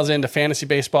your emails in to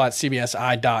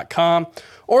fantasybaseball@cbsi.com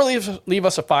or leave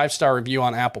us a 5-star review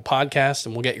on Apple Podcasts,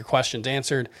 and we'll get your questions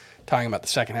answered, talking about the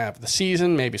second half of the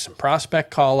season, maybe some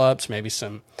prospect call-ups, maybe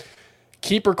some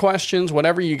keeper questions,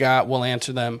 whatever you got, we'll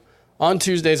answer them on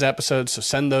Tuesday's episode. So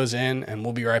send those in, and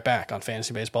we'll be right back on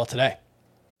Fantasy Baseball Today.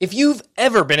 If you've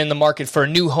ever been in the market for a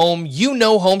new home, you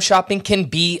know home shopping can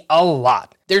be a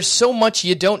lot. There's so much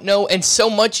you don't know and so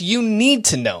much you need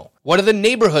to know. What are the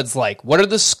neighborhoods like? What are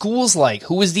the schools like?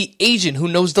 Who is the agent who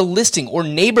knows the listing or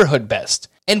neighborhood best?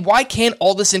 And why can't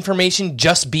all this information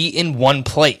just be in one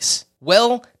place?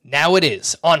 Well, now it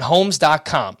is on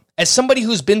Homes.com. As somebody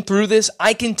who's been through this,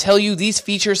 I can tell you these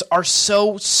features are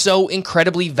so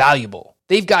incredibly valuable.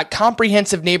 They've got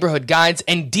comprehensive neighborhood guides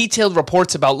and detailed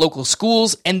reports about local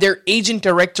schools, and their agent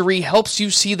directory helps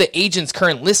you see the agent's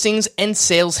current listings and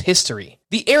sales history.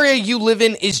 The area you live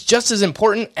in is just as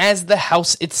important as the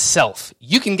house itself.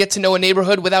 You can get to know a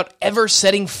neighborhood without ever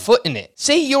setting foot in it.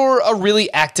 Say you're a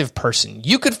really active person.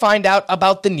 You could find out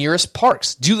about the nearest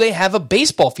parks. Do they have a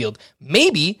baseball field?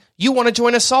 Maybe you want to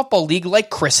join a softball league like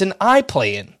Chris and I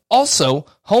play in. Also,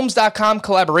 Homes.com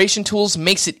collaboration tools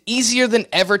makes it easier than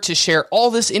ever to share all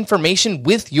this information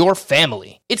with your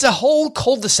family. It's a whole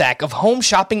cul-de-sac of home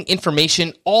shopping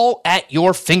information all at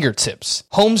your fingertips.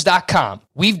 Homes.com.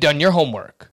 We've done your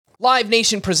homework. Live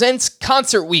Nation presents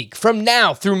Concert Week. From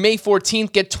now through May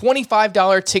 14th, get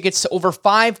 $25 tickets to over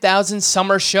 5,000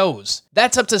 summer shows.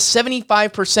 That's up to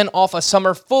 75% off a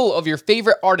summer full of your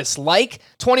favorite artists like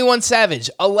 21 Savage,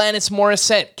 Alanis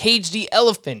Morissette, Cage the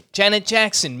Elephant, Janet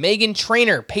Jackson, Meghan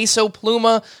Trainor, Peso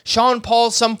Pluma, Sean Paul,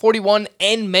 Sum 41,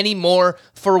 and many more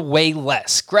for way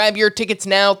less. Grab your tickets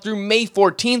now through May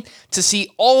 14th to see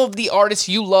all of the artists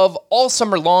you love all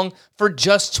summer long for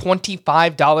just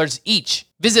 $25 each.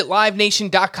 Visit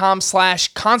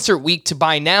livenation.com/Concert Week to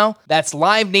buy now. That's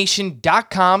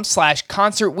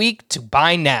livenation.com/Concert Week to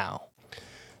buy now.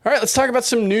 All right, let's talk about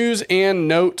some news and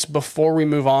notes before we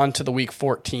move on to the Week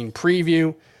 14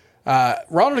 preview.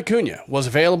 Ronald Acuna was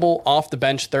available off the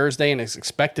bench Thursday and is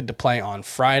expected to play on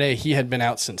Friday. He had been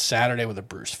out since Saturday with a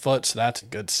bruised foot, so that's a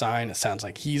good sign. It sounds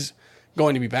like he's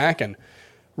going to be back, and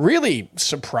really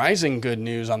surprising good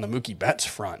news on the Mookie Betts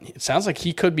front. It sounds like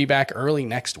he could be back early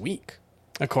next week,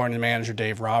 according to manager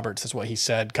Dave Roberts. That's what he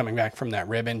said, coming back from that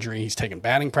rib injury. He's taken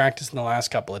batting practice in the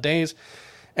last couple of days,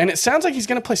 and it sounds like he's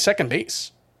going to play second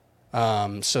base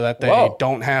so that they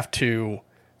don't have to,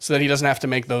 so that he doesn't have to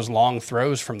make those long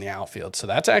throws from the outfield. So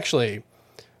that's actually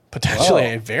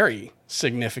potentially a very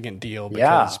significant deal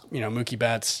because, Mookie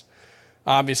Betts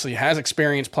obviously has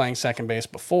experience playing second base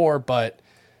before, but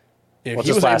if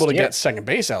he was able to get second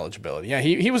base eligibility,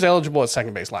 he was eligible at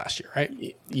second base last year,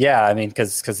 right? Yeah, I mean,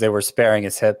 because they were sparing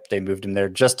his hip, they moved him there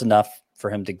just enough for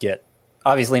him to get,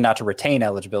 obviously not to retain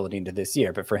eligibility into this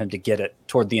year, but for him to get it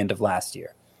toward the end of last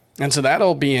year. And so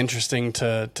that'll be interesting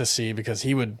to see because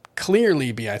he would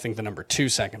clearly be, I think, the number 2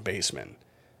 second baseman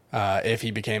if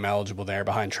he became eligible there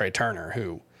behind Trey Turner,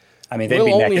 who they'd be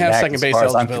only have second base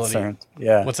eligibility.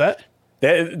 Yeah, what's that?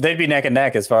 They'd be neck and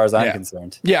neck as far as I'm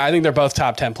concerned. Yeah, I think they're both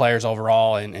top 10 players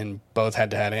overall in both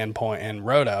head-to-head and point and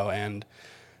roto. And,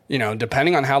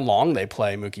 depending on how long they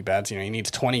play Mookie Betts, he needs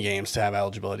 20 games to have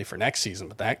eligibility for next season.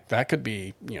 But that could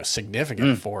be,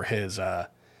 significant for his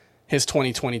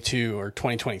 2022 or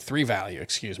 2023 value,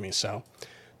 excuse me. So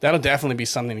that'll definitely be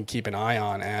something to keep an eye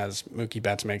on as Mookie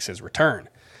Betts makes his return.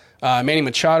 Manny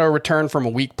Machado returned from a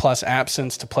week-plus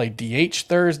absence to play DH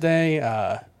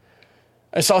Thursday.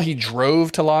 I saw he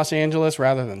drove to Los Angeles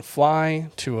rather than fly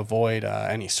to avoid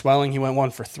any swelling. He went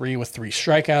 1 for 3 with 3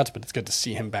 strikeouts, but it's good to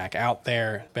see him back out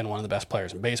there. Been one of the best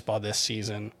players in baseball this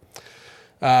season.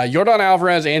 Yordan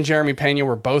Alvarez and Jeremy Pena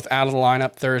were both out of the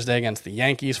lineup Thursday against the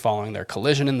Yankees following their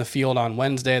collision in the field on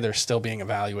Wednesday. They're still being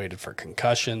evaluated for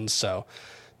concussions, so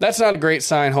that's not a great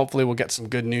sign. Hopefully we'll get some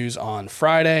good news on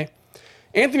Friday.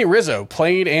 Anthony Rizzo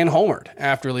played and homered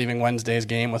after leaving Wednesday's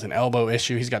game with an elbow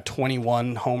issue. He's got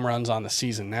 21 home runs on the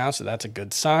season now, so that's a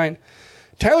good sign.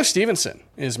 Tyler Stevenson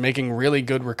is making really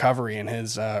good recovery in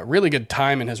his really good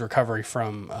time in his recovery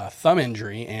from thumb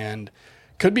injury and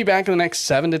could be back in the next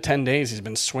 7 to 10 days. He's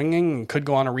been swinging and could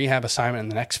go on a rehab assignment in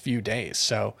the next few days.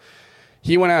 So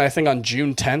he went out, I think, on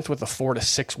June 10th with a 4 to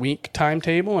 6 week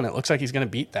timetable, and it looks like he's going to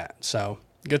beat that. So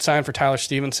good sign for Tyler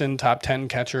Stevenson, top 10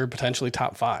 catcher, potentially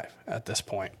top 5 at this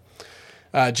point.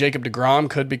 Jacob deGrom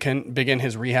could begin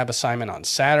his rehab assignment on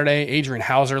Saturday. Adrian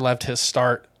Hauser left his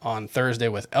start on Thursday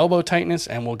with elbow tightness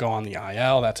and will go on the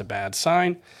IL. That's a bad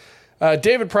sign.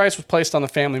 David Price was placed on the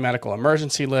family medical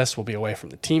emergency list, will be away from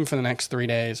the team for the next 3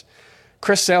 days.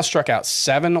 Chris Sale struck out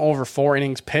 7 over 4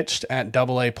 innings pitched at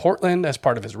AA Portland as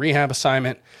part of his rehab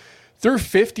assignment. Threw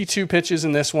 52 pitches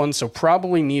in this one, so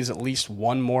probably needs at least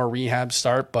one more rehab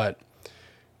start, but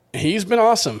he's been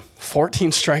awesome.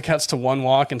 14 strikeouts to 1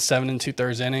 walk in 7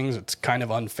 2/3 innings. It's kind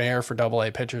of unfair for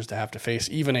AA pitchers to have to face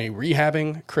even a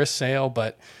rehabbing Chris Sale,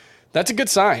 but that's a good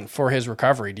sign for his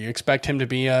recovery. Do you expect him to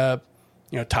be a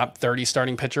top 30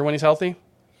 starting pitcher when he's healthy?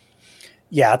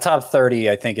 Yeah, top 30,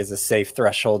 I think, is a safe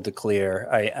threshold to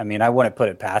clear. I mean, I wouldn't put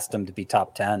it past him to be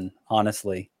top 10,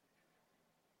 honestly.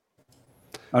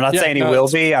 I'm not saying he will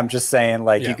be. I'm just saying,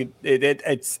 you could.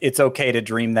 It's okay to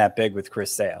dream that big with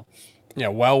Chris Sale. Yeah,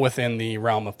 well within the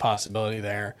realm of possibility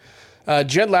there.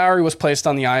 Jed Lowry was placed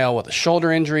on the IL with a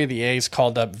shoulder injury. The A's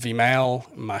called up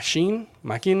Vimal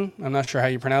Makin. I'm not sure how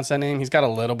you pronounce that name. He's got a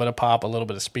little bit of pop, a little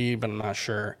bit of speed, but I'm not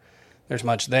sure there's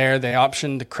much there. They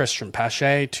optioned Christian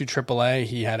Pache to AAA.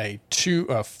 He had a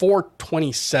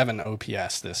 427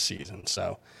 OPS this season,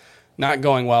 so not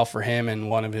going well for him and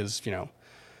one of his,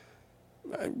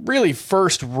 really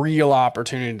first real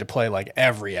opportunity to play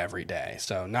every day.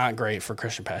 So not great for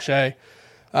Christian Pache.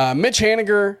 Mitch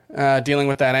Haniger, dealing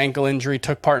with that ankle injury,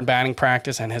 took part in batting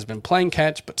practice and has been playing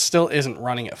catch, but still isn't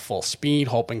running at full speed,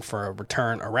 hoping for a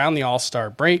return around the All-Star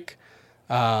break.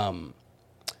 And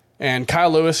Kyle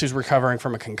Lewis, who's recovering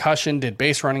from a concussion, did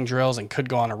base running drills and could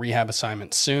go on a rehab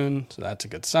assignment soon, so that's a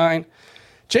good sign.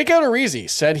 Jake Odorizzi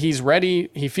said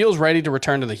he feels ready to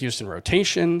return to the Houston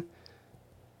rotation.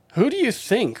 Who do you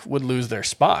think would lose their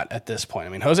spot at this point? I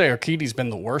mean, Jose Urquidy's been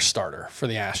the worst starter for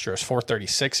the Astros,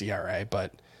 4.36 ERA,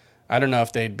 but I don't know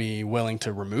if they'd be willing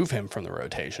to remove him from the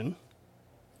rotation.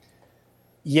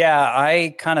 Yeah,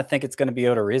 I kind of think it's going to be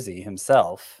Odorizzi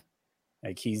himself.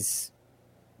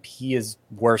 He is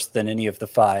worse than any of the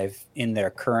 5 in there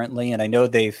currently, and I know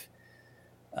they've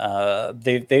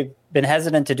been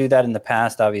hesitant to do that in the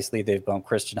past. Obviously, they've bumped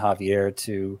Christian Javier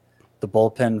to the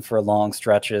bullpen for long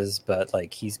stretches, but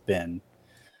he's been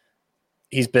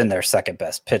their second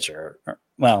best pitcher.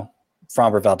 Well,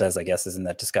 Framber Valdez, I guess, is in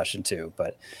that discussion too,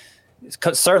 but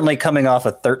certainly coming off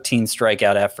a 13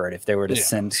 strikeout effort. If they were to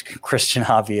send Christian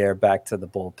Javier back to the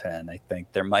bullpen, I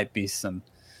think there might be some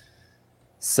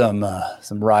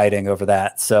riding over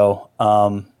that. So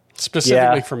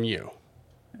specifically from you,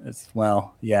 and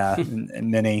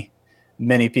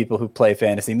many people who play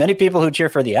fantasy, many people who cheer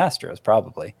for the Astros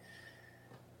probably.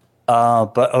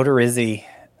 But Odorizzi,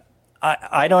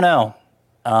 I don't know.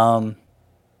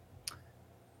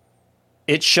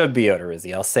 It should be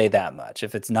Odorizzi. I'll say that much.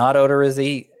 If it's not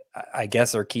Odorizzi, I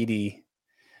guess Urquidy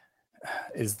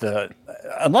is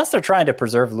unless they're trying to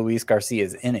preserve Luis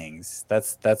Garcia's innings.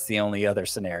 That's the only other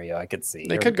scenario I could see.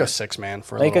 They could go 6-man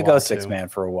for a little while. They could go 6-man too.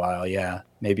 for a while. Yeah.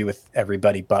 Maybe with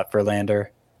everybody but Verlander.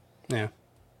 Yeah.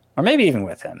 Or maybe even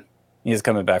with him. He's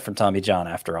coming back from Tommy John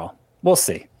after all. We'll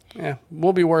see. Yeah,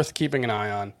 will be worth keeping an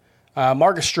eye on.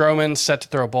 Marcus Stroman set to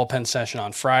throw a bullpen session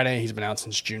on Friday. He's been out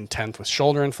since June 10th with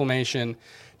shoulder inflammation.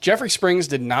 Jeffrey Springs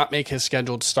did not make his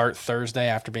scheduled start Thursday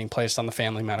after being placed on the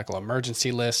family medical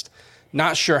emergency list.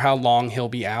 Not sure how long he'll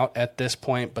be out at this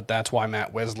point, but that's why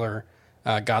Matt Wisler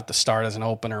got the start as an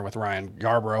opener with Ryan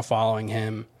Yarbrough following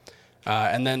him.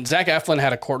 And then Zach Eflin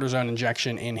had a cortisone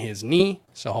injection in his knee,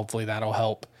 so hopefully that'll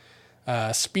help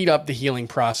speed up the healing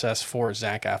process for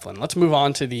Zach Eflin. Let's move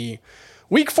on to the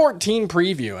Week 14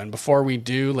 preview. And before we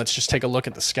do, let's just take a look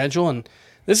at the schedule. And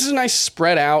this is a nice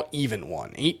spread out, even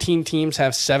one. 18 teams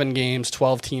have 7 games.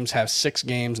 12 teams have 6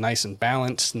 games. Nice and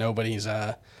balanced. Nobody's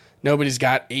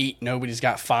got 8. Nobody's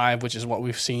got 5, which is what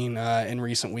we've seen in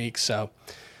recent weeks. So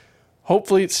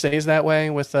hopefully it stays that way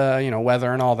with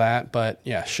weather and all that. But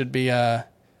yeah, should be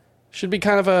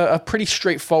kind of a pretty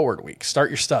straightforward week. Start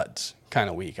your studs kind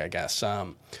of week, I guess.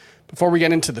 Before we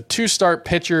get into the 2-start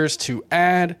pitchers to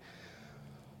add,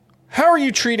 how are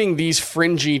you treating these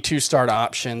fringy 2-start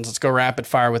options? Let's go rapid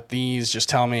fire with these. Just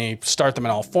tell me, start them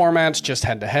in all formats, just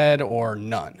head-to-head, or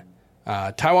none.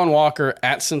 Taijuan Walker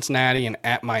at Cincinnati and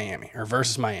at Miami, or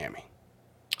versus Miami.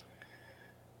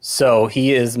 So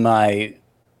he is my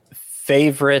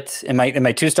favorite in my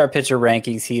 2-star pitcher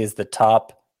rankings. He is the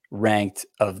top ranked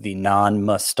of the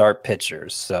non-must-start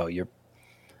pitchers. So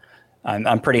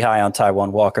I'm pretty high on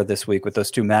Taijuan Walker this week with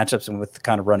those 2 matchups and with the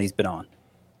kind of run he's been on.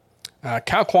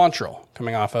 Cal Quantrill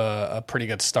coming off a pretty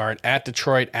good start at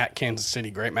Detroit, at Kansas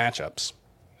City. Great matchups.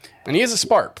 And he is a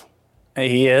spark.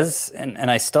 He is,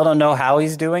 and I still don't know how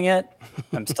he's doing it.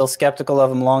 I'm still skeptical of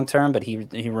him long term, but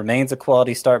he remains a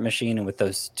quality start machine. And with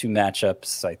those 2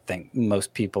 matchups, I think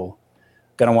most people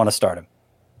going to want to start him.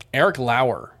 Eric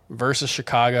Lauer versus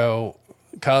Chicago,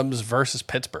 Cubs versus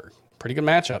Pittsburgh. Pretty good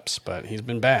matchups, but he's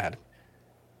been bad.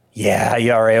 Yeah,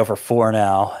 ERA over 4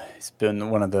 now. He's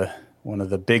been one of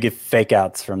the biggest fake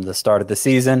outs from the start of the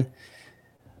season.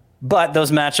 But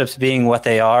those matchups being what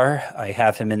they are, I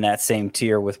have him in that same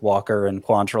tier with Walker and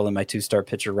Quantrill in my 2-star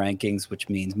pitcher rankings, which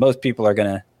means most people are going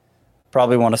to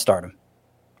probably want to start him.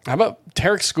 How about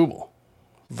Tarek Skubal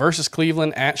versus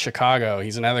Cleveland at Chicago?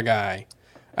 He's another guy.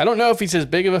 I don't know if he's as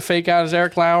big of a fake out as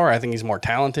Eric Lauer. I think he's more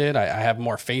talented. I have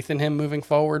more faith in him moving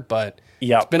forward, but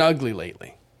It's been ugly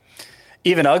lately.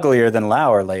 Even uglier than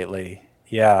Lauer lately.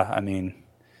 Yeah, I mean,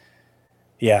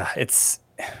 it's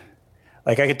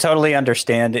like I could totally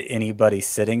understand anybody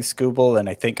sitting Skubal, and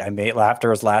I think after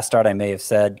his last start, I may have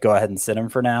said, go ahead and sit him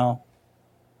for now.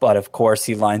 But of course,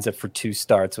 he lines up for 2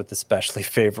 starts with especially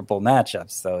favorable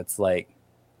matchups. So it's like,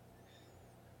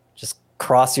 just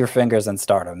cross your fingers and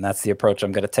start him. That's the approach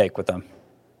I'm going to take with him.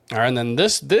 All right, and then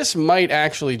this might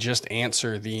actually just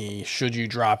answer the should you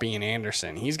drop Ian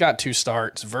Anderson. He's got 2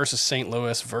 starts versus St.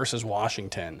 Louis versus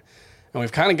Washington. And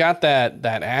we've kind of got that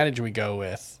adage we go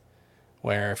with,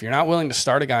 where if you're not willing to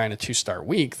start a guy in a 2-start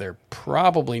week, they're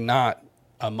probably not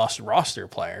a must-roster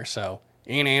player. So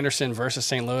Ian Anderson versus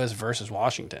St. Louis versus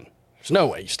Washington. There's no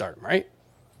way you start him, right?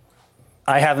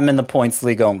 I have him in the points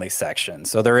league only section.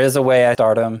 So there is a way I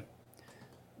start him,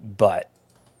 but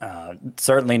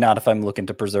certainly not if I'm looking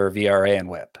to preserve ERA and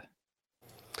WHIP.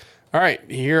 All right,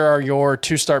 here are your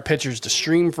 2-start pitchers to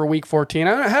stream for Week 14.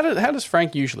 How does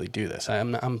Frank usually do this?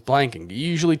 I'm blanking. Do you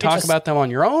usually talk about them on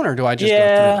your own, or do I just go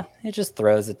through them? He just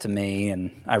throws it to me,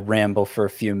 and I ramble for a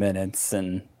few minutes,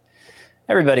 and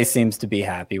everybody seems to be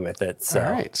happy with it. So. All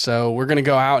right, so we're going to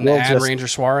go out and add Ranger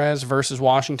Suarez versus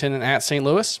Washington and at St.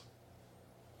 Louis?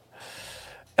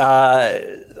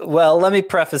 Well, let me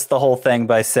preface the whole thing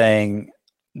by saying,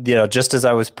 just as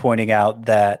I was pointing out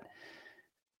that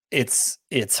it's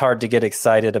hard to get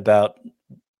excited about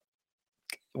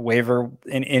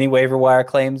any waiver wire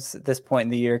claims at this point in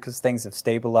the year because things have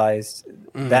stabilized.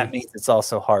 Mm-hmm. That means it's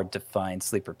also hard to find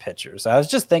sleeper pitchers. I was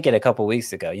just thinking a couple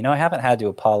weeks ago, I haven't had to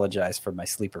apologize for my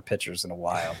sleeper pitchers in a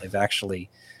while. I've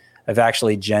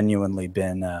actually genuinely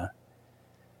been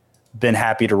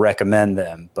happy to recommend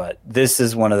them, but this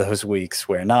is one of those weeks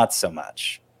where not so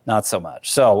much.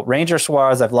 So Ranger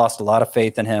Suarez, I've lost a lot of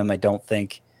faith in him. I don't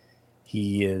think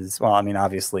he is,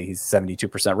 obviously he's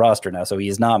 72% roster now, so he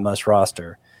is not must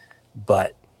roster,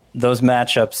 but those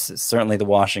matchups, certainly the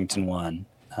Washington one,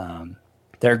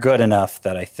 they're good enough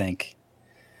that I think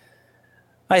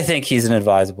he's an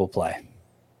advisable play.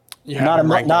 Not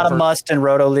a must in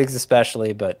roto leagues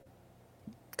especially, but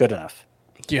good enough.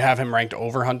 Do you have him ranked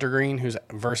over Hunter Green, who's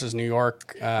versus New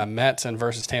York Mets and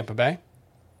versus Tampa Bay?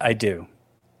 I do.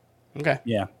 Okay.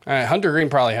 Yeah. All right. Hunter Green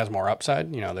probably has more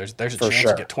upside. There's a chance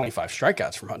sure. you get 25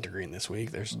 strikeouts from Hunter Green this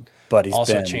week. There's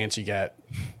a chance you get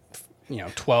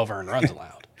 12 earned runs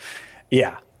allowed.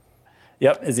 Yeah.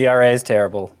 Yep. His ERA is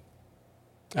terrible.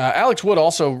 Alex Wood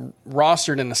also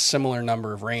rostered in a similar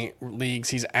number of leagues.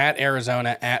 He's at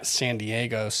Arizona, at San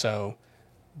Diego. So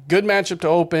good matchup to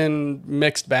open,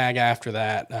 mixed bag after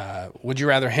that. Would you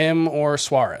rather him or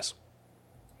Suarez?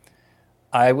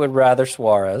 I would rather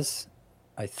Suarez.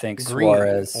 I think Green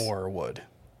Suarez or Wood.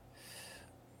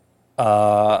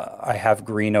 I have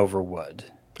Green over Wood.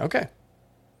 Okay.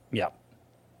 Yep.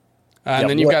 And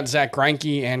then you've got Zach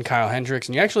Greinke and Kyle Hendricks,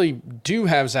 and you actually do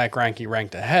have Zach Greinke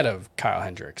ranked ahead of Kyle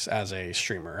Hendricks as a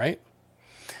streamer, right?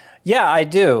 Yeah, I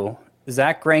do.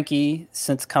 Zach Greinke,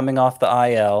 since coming off the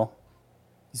IL,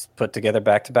 he's put together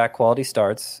back-to-back quality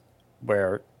starts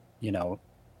where,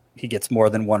 he gets more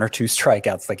than 1 or 2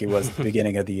 strikeouts like he was at the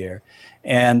beginning of the year.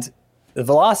 And the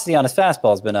velocity on his fastball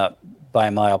has been up by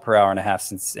 1 mile per hour and a half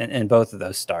since in both of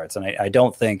those starts. And I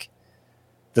don't think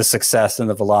the success and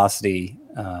the velocity,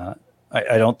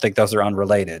 I don't think those are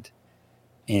unrelated.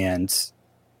 And,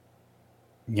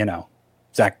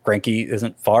 Zach Greinke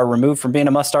isn't far removed from being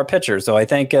a must-start pitcher. So I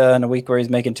think in a week where he's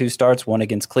making 2 starts, one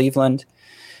against Cleveland.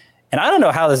 And I don't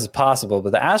know how this is possible,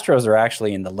 but the Astros are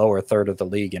actually in the lower third of the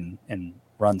league in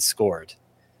runs scored.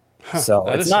 So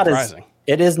that it's is not surprising.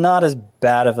 it is not as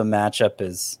bad of a matchup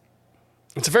as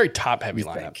It's a very top-heavy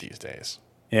lineup think. these days.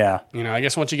 yeah. I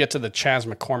guess once you get to the Chas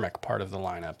McCormick part of the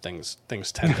lineup, things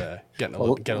tend to get a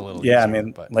little Yeah,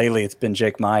 easier, but lately it's been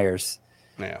Jake Myers,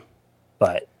 yeah.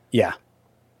 but yeah.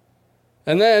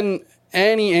 And then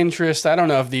any interest, I don't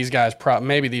know if these guys,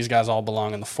 maybe these guys all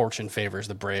belong in the Fortune favors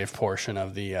the Brave portion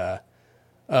of the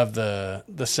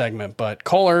segment, but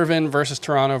Cole Irvin versus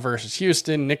Toronto versus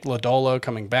Houston, Nick Lodolo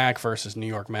coming back versus New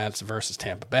York Mets versus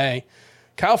Tampa Bay,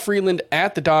 Kyle Freeland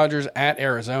at the Dodgers at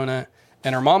Arizona,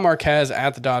 and Germán Marquez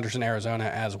at the Dodgers in Arizona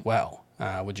as well.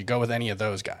 Would you go with any of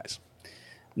those guys?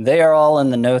 They are all in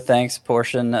the no thanks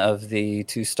portion of the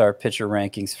 2-star pitcher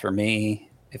rankings for me.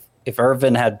 If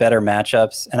Irvin had better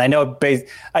matchups, and I know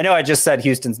I just said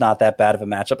Houston's not that bad of a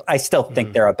matchup. I still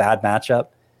think they're a bad matchup.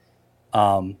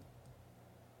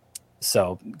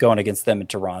 So going against them in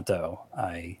Toronto,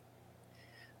 I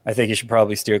think you should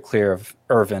probably steer clear of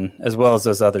Irvin as well as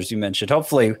those others you mentioned.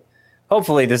 Hopefully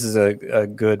this is a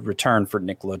good return for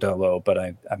Nick Lodolo, but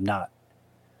I'm not.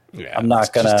 Yeah, I'm not it's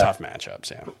gonna just tough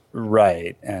matchups. Yeah,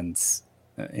 right, and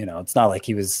it's not like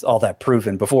he was all that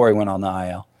proven before he went on the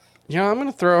IL. Yeah, I'm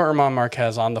going to throw Germán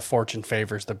Marquez on the Fortune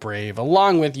favors the Brave,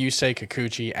 along with Yusei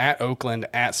Kikuchi at Oakland,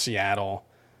 at Seattle.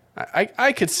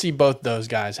 I could see both those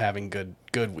guys having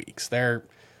good weeks. They're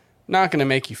not going to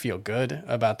make you feel good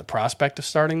about the prospect of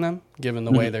starting them, given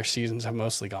the way their seasons have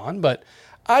mostly gone. But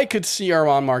I could see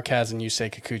Germán Marquez and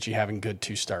Yusei Kikuchi having good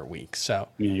 2-start weeks. So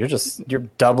You're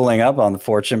doubling up on the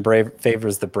Fortune Brave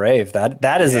favors the Brave.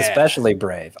 That is especially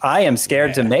brave. I am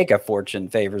scared to make a Fortune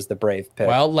favors the Brave pick.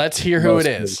 well, let's hear who it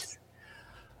is. Weeks.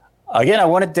 Again, I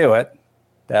want to do it.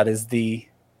 That is the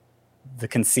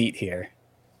conceit here.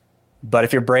 But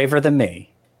if you're braver than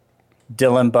me,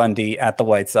 Dylan Bundy at the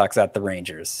White Sox at the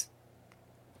Rangers.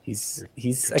 He's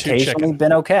occasionally chicken.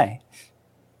 been okay.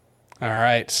 All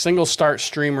right, single start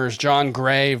streamers, John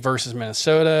Gray versus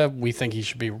Minnesota. We think he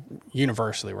should be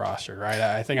universally rostered, right?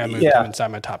 I think I moved him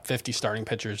inside my top 50 starting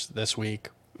pitchers this week.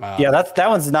 That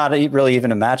one's not really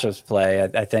even a matchups play.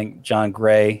 I think John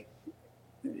Gray,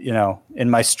 in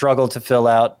my struggle to fill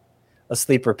out a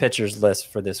sleeper pitchers list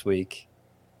for this week,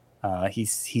 he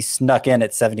snuck in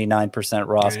at 79%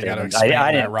 roster. You got to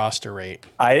expand that roster rate.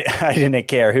 I didn't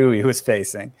care who he was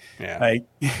facing. Yeah.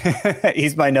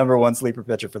 He's my number 1 sleeper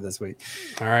pitcher for this week.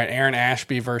 All right, Aaron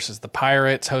Ashby versus the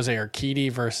Pirates, Jose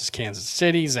Urquidy versus Kansas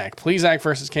City, Zach Plesac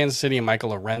versus Kansas City, and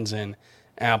Michael Lorenzen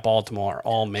at Baltimore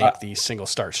all make the single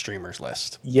start streamers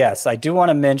list. Yes, I do want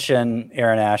to mention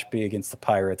Aaron Ashby against the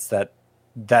Pirates.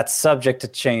 That's subject to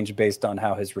change based on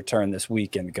how his return this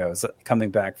weekend goes,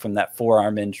 coming back from that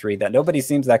forearm injury that nobody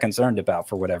seems that concerned about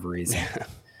for whatever reason.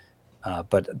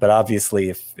 But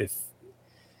obviously,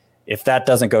 if that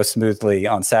doesn't go smoothly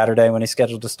on Saturday when he's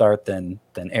scheduled to start, then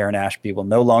Aaron Ashby will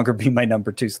no longer be my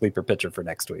number 2 sleeper pitcher for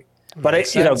next week.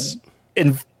 But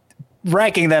in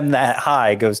ranking them that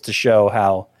high goes to show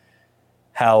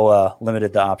how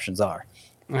limited the options are.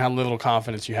 And how little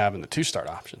confidence you have in the 2-start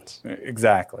options.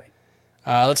 Exactly.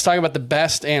 Let's talk about the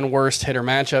best and worst hitter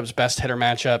matchups. Best hitter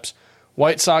matchups.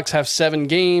 White Sox have 7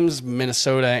 games.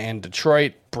 Minnesota and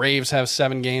Detroit. Braves have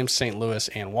 7 games. St. Louis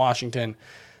and Washington.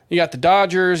 You got the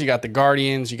Dodgers. You got the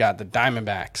Guardians. You got the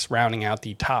Diamondbacks rounding out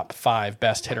the top 5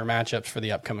 best hitter matchups for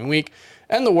the upcoming week.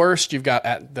 And the worst, you've got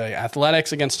the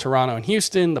Athletics against Toronto and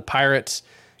Houston. The Pirates.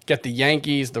 Get the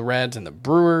Yankees, the Reds, and the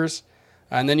Brewers.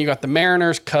 And then you got the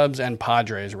Mariners, Cubs, and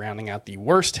Padres rounding out the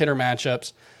worst hitter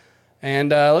matchups.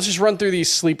 And let's just run through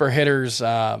these sleeper hitters.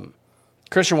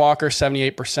 Christian Walker,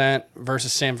 78%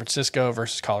 versus San Francisco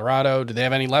versus Colorado. Do they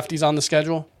have any lefties on the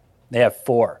schedule? They have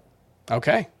 4.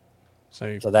 Okay.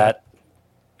 So that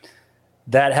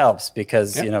helps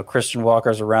because, Christian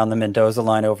Walker's around the Mendoza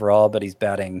line overall, but he's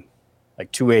batting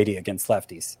like 280 against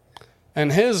lefties.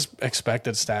 And his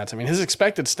expected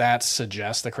stats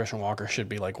suggest that Christian Walker should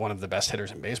be like one of the best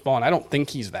hitters in baseball, and I don't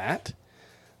think he's that.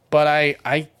 But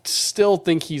I still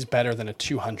think he's better than a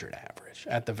 200 average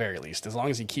at the very least, as long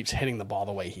as he keeps hitting the ball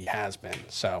the way he has been.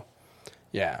 So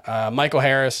Yeah. Michael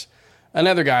Harris,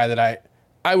 another guy that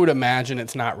I would imagine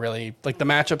it's not really like the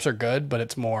matchups are good, but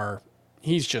it's more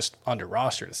he's just under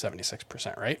rostered at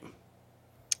 76%, right?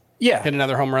 Yeah. Hit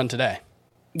another home run today.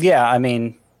 Yeah, I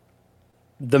mean,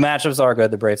 the matchups are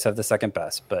good. The Braves have the second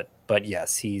best, but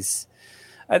yes, he's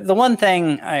the one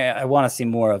thing I want to see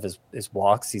more of is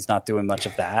walks. He's not doing much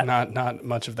of that. Not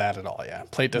much of that at all. Yeah,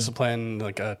 plate discipline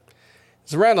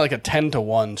it's around like a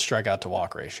 10-to-1 strikeout to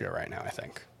walk ratio right now, I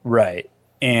think. Right,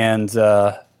 and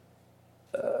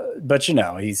but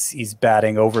he's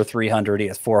batting over 300. He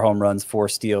has 4 home runs, 4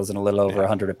 steals, and a little over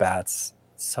 100 at bats.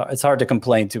 It's hard to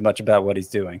complain too much about what he's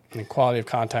doing. And quality of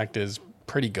contact is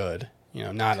pretty good.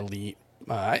 Not elite.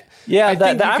 The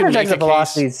average exit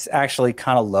velocity is actually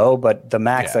kind of low, but the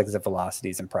max exit velocity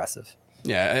is impressive.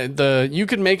 Yeah, you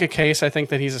could make a case, I think,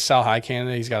 that he's a sell high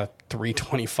candidate. He's got a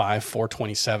 325,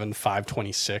 427,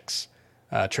 526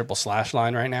 triple slash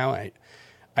line right now.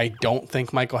 I don't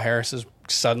think Michael Harris is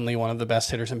suddenly one of the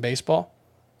best hitters in baseball,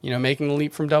 making the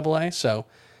leap from Double-A. So,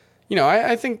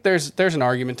 I think there's an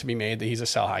argument to be made that he's a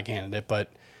sell high candidate, but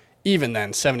even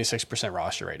then, 76%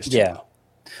 roster rate is too low.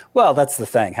 Well, that's the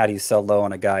thing. How do you sell low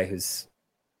on a guy who's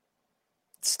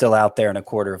still out there in a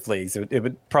quarter of leagues? It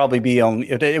would probably be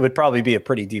a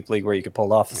pretty deep league where you could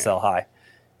pull off the sell high.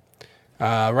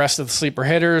 Rest of the sleeper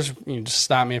hitters, you just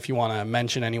stop me if you want to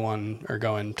mention anyone or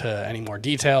go into any more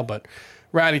detail. But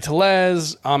Rowdy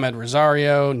Tellez, Ahmed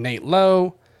Rosario, Nate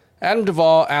Lowe, Adam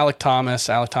Duvall, Alec Thomas.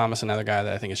 Alec Thomas, another guy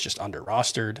that I think is just under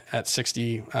rostered at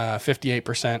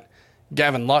 58%.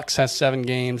 Gavin Lux has 7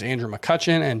 games. Andrew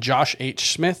McCutchen and Josh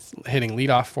H. Smith hitting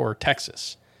leadoff for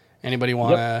Texas. Anybody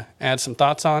want to add some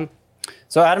thoughts on?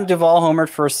 So Adam Duvall homered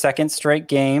for a second straight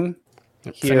game.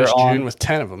 Finished June with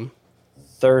 10 of them.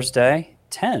 Thursday,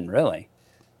 10, really?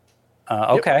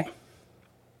 Okay. Yep.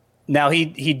 Now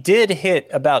he did hit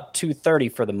about 230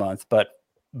 for the month, but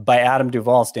by Adam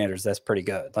Duvall standards, that's pretty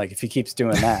good. Like if he keeps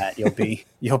doing that, you'll be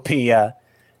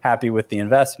happy with the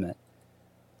investment.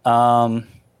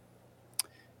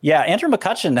 Yeah, Andrew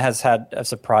McCutchen has had a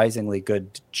surprisingly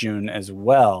good June as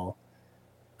well.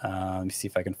 Let me see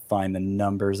if I can find the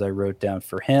numbers I wrote down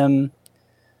for him.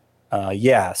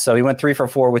 So he went 3 for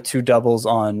 4 with 2 doubles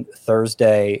on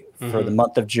Thursday. For the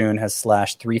month of June, has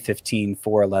slashed 315,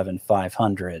 411,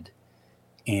 500.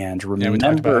 And remember, we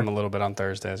talked about him a little bit on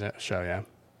Thursday's show, yeah.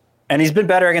 And he's been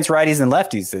better against righties and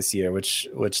lefties this year, which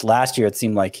last year it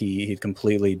seemed like he'd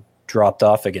completely dropped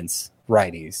off against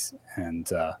righties. And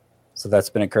so that's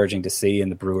been encouraging to see.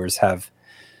 And the Brewers have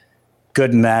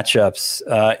good matchups.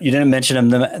 You didn't mention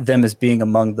them as being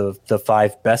among the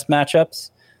 5 best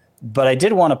matchups, but I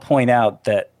did want to point out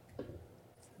that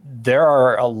there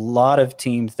are a lot of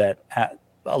teams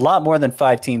a lot more than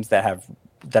 5 teams that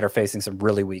are facing some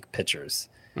really weak pitchers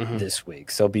this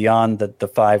week. So beyond the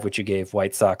 5 which you gave,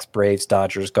 White Sox, Braves,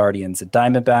 Dodgers, Guardians, and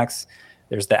Diamondbacks,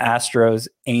 there's the Astros,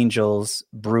 Angels,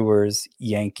 Brewers,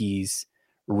 Yankees,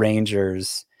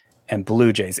 Rangers, and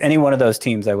Blue Jays. Any one of those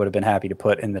teams I would have been happy to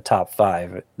put in the top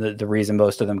 5. The reason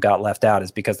most of them got left out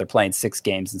is because they're playing 6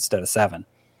 games instead of 7.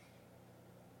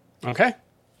 Okay.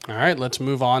 All right, let's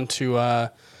move on to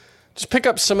just pick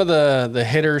up some of the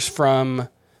hitters from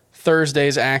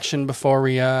Thursday's action before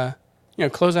we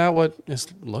close out what is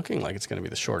looking like it's going to be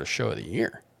the shortest show of the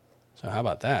year. So how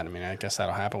about that? I mean, I guess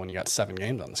that'll happen when you got 7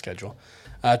 games on the schedule.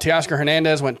 Teoscar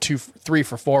Hernandez went 3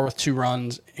 for 4 with 2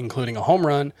 runs, including a home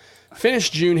run.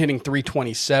 Finished June hitting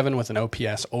 327 with an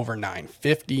OPS over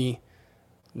 950.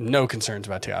 No concerns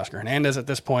about Teoscar Hernandez at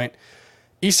this point.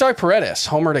 Isaac Paredes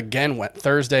homered again went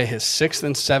Thursday, his 6th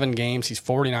in 7 games. He's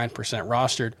 49%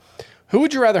 rostered. Who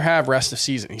would you rather have rest of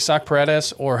season, Isaac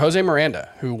Paredes or Jose Miranda,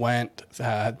 who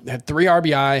had 3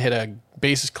 RBI, hit a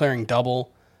bases clearing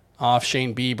double off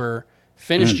Shane Bieber,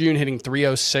 finished June hitting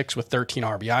 306 with 13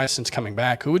 RBIs since coming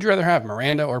back. Who would you rather have,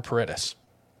 Miranda or Paredes?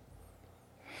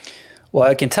 Well,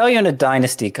 I can tell you in a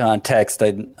dynasty context,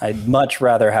 I'd much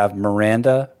rather have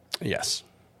Miranda. Yes.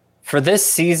 For this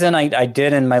season, I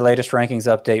did in my latest rankings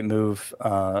update move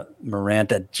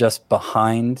Miranda just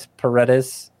behind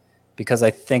Paredes because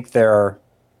I think there are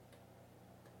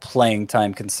playing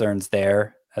time concerns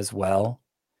there as well.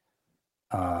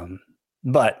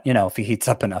 But if he heats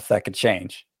up enough, that could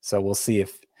change. So we'll see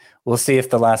if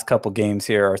the last couple games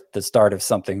here are the start of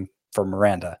something for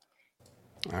Miranda.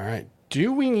 All right.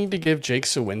 Do we need to give Jake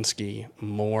Sawinski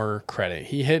more credit?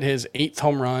 He hit his 8th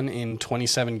home run in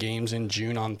 27 games in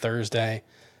June on Thursday.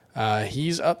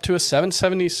 He's up to a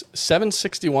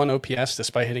 761 OPS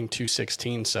despite hitting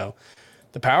 216. So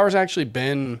the power's actually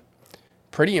been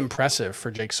pretty impressive for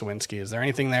Jake Sawinski. Is there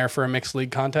anything there for a mixed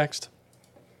league context?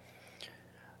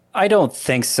 I don't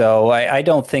think so. I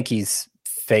don't think he's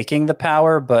faking the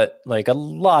power, but like a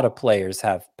lot of players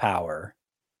have power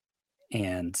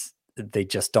and they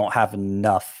just don't have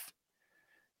enough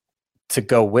to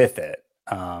go with it.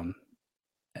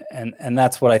 And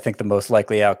that's what I think the most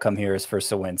likely outcome here is for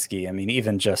Suwinski. I mean,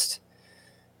 even just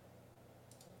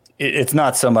it's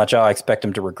not so much, I expect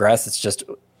him to regress. It's just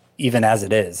even as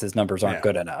it is, his numbers aren't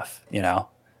good enough, you know?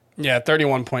 Yeah,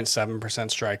 31.7%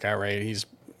 strikeout rate. He's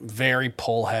very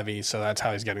pull heavy, so that's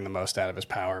how he's getting the most out of his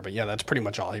power. But yeah, that's pretty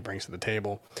much all he brings to the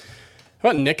table. How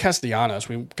about Nick Castellanos?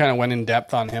 We kind of went in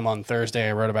depth on him on Thursday.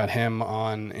 I wrote about him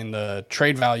in the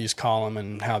trade values column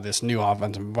and how this new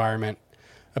offensive environment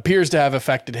appears to have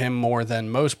affected him more than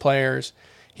most players.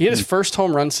 He hit his first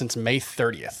home run since May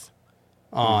 30th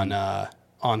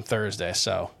on Thursday,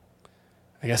 so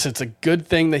I guess it's a good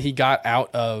thing that he got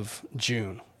out of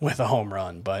June with a home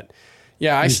run. But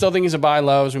yeah, I still think he's a buy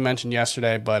low, as we mentioned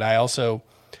yesterday, but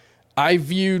I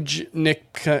view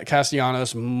Nick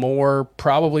Castellanos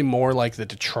probably more like the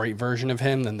Detroit version of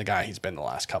him than the guy he's been the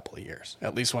last couple of years,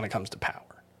 at least when it comes to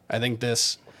power. I think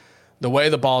the way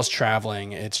the ball's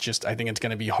traveling, I think it's going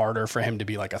to be harder for him to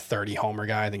be like a 30 homer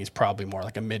guy. I think he's probably more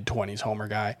like a mid-20s homer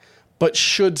guy, but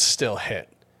should still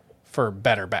hit for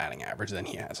better batting average than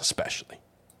he has, especially.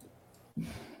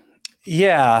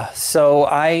 Yeah, so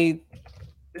I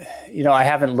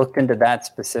haven't looked into that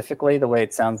specifically the way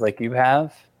it sounds like you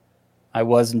have. I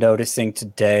was noticing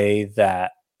today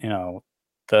that,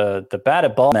 the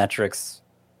batted ball metrics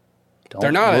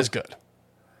they're not as good.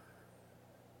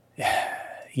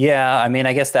 Yeah, I mean,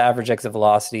 I guess the average exit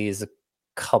velocity is a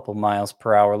couple miles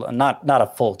per hour, not a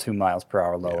full 2 miles per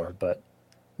hour lower, but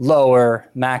lower.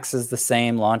 Max is the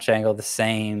same, launch angle the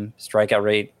same, strikeout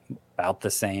rate about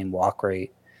the same, walk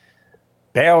rate.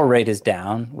 Barrel rate is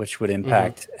down, which would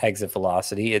impact exit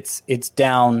velocity. It's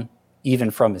down even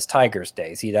from his Tigers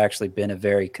days. He'd actually been a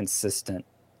very consistent.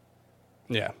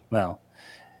 Yeah. Well,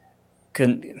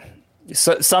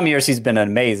 some years he's been an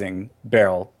amazing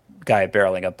guy at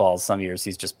barreling up balls. Some years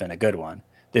he's just been a good one.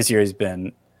 This year he's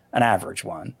been an average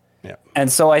one. Yeah.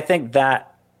 And so I think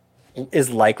that is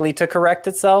likely to correct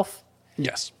itself.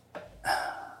 Yes.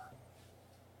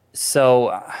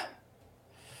 So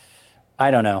I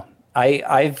don't know.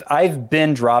 I've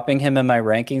been dropping him in my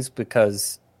rankings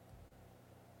because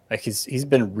like he's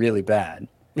been really bad.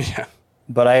 Yeah.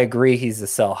 But I agree he's a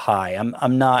sell high.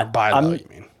 I'm not or buy low, you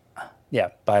mean.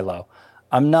 Yeah, buy low.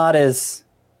 I'm not as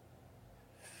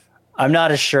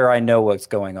sure I know what's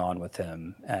going on with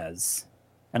him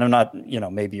and I'm not,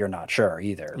 maybe you're not sure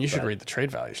either. You should read the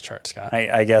trade values chart, Scott.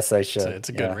 I guess I should. It's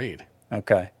a good read.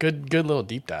 Okay. Good little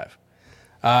deep dive.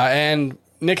 And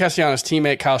Nick Castellanos'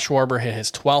 teammate Kyle Schwarber hit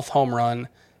his 12th home run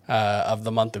of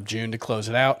the month of June to close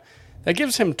it out. That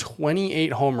gives him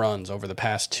 28 home runs over the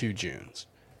past 2 Junes,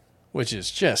 which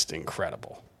is just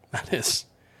incredible. That is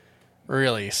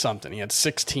really something. He had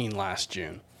 16 last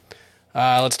June.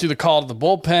 Let's do the call to the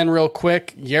bullpen real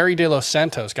quick. Yerry De Los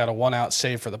Santos got a 1-out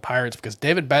save for the Pirates because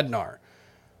David Bednar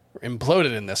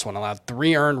imploded in this one, allowed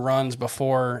 3 earned runs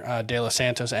before De Los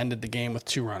Santos ended the game with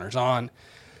 2 runners on.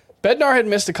 Bednar had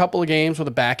missed a couple of games with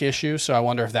a back issue, so I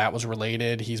wonder if that was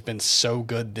related. He's been so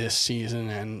good this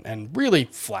season and really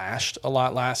flashed a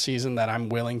lot last season that I'm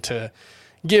willing to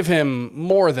give him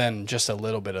more than just a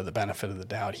little bit of the benefit of the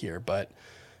doubt here. But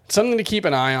something to keep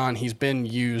an eye on. He's been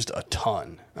used a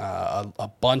ton,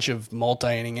 a bunch of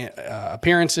multi-inning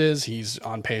appearances. He's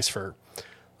on pace for,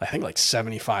 I think, like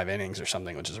 75 innings or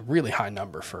something, which is a really high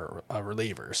number for a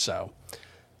reliever. So,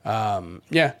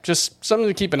 just something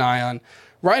to keep an eye on.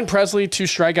 Ryan Presley, 2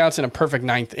 strikeouts in a perfect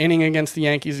 9th inning against the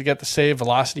Yankees to get the save.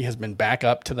 Velocity has been back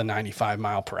up to the 95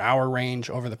 mile per hour range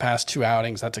over the past 2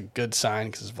 outings. That's a good sign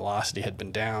because his velocity had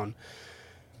been down,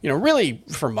 really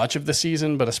for much of the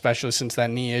season, but especially since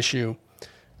that knee issue.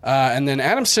 And then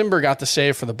Adam Simber got the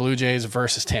save for the Blue Jays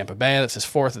versus Tampa Bay. That's his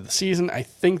 4th of the season. I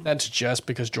think that's just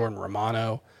because Jordan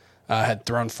Romano had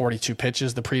thrown 42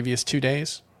 pitches the previous 2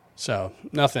 days. So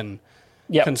nothing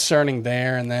concerning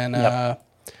there. And then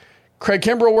Craig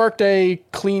Kimbrell worked a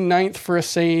clean 9th for a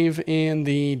save in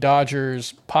the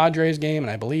Dodgers-Padres game, and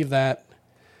I believe that.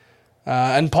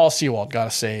 And Paul Sewald got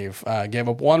a save. Gave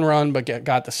up 1 run, but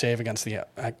got the save against the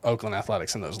Oakland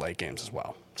Athletics in those late games as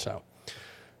well. So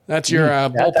that's your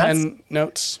bullpen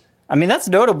notes. I mean, that's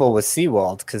notable with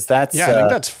Sewald because that's... Yeah, I think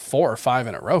that's 4 or 5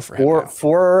 in a row for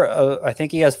him. I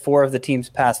think he has 4 of the team's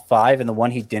past 5, and the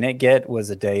one he didn't get was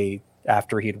a day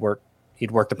after he'd worked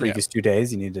the previous 2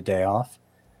 days. He needed a day off.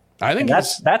 I think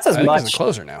that's as much. He's a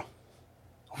closer now.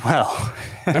 Well,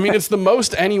 I mean, it's the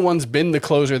most anyone's been the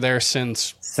closer there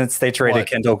since they traded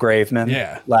Kendall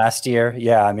Graveman last year.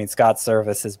 Yeah, I mean, Scott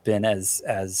Service has been as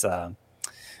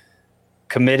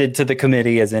committed to the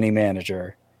committee as any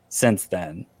manager since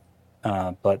then.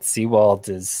 But Sewald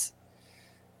is,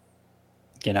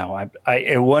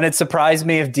 it wouldn't surprise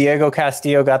me if Diego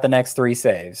Castillo got the next 3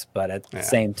 saves. But at the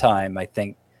same time, I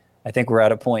think we're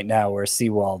at a point now where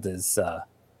Sewald is,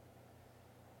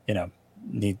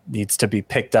 needs to be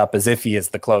picked up as if he is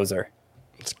the closer.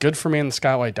 It's good for me in the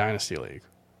Scott White Dynasty League.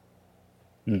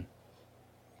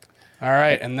 All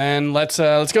right, and then let's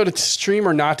go to stream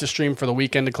or not to stream for the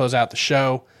weekend to close out the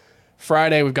show.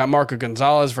 Friday, we've got Marco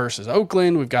Gonzalez versus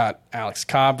Oakland. We've got Alex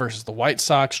Cobb versus the White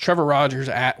Sox. Trevor Rogers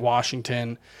at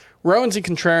Washington. Roansy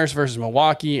Contreras versus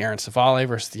Milwaukee. Aaron Civale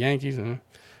versus the Yankees.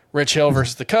 Rich Hill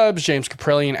versus the Cubs. James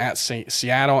Caprillion at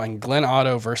Seattle. And Glenn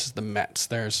Otto versus the Mets.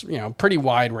 There's pretty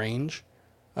wide range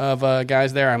of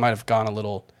guys there. I might have gone a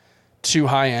little too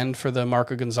high end for the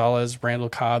Marco Gonzalez, Randall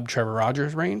Cobb, Trevor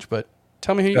Rogers range, but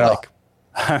tell me who you like.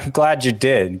 I'm glad you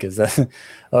did, because those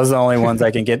are the only ones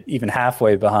I can get even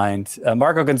halfway behind.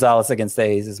 Marco Gonzalez against the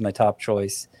A's is my top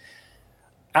choice.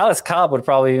 Alex Cobb would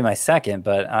probably be my second,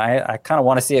 but I kind of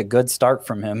want to see a good start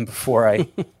from him before I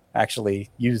actually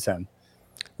use him.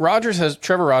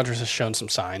 Trevor Rogers has shown some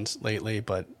signs lately,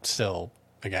 but still,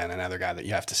 again, another guy that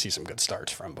you have to see some good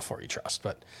starts from before you trust.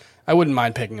 But I wouldn't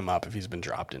mind picking him up if he's been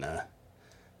dropped in a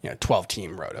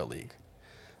 12-team roto league.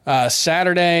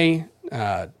 Saturday,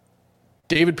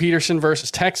 David Peterson versus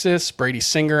Texas. Brady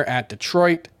Singer at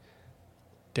Detroit.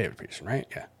 David Peterson, right?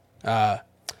 Yeah.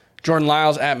 Jordan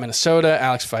Lyles at Minnesota.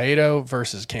 Alex Faedo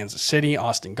versus Kansas City.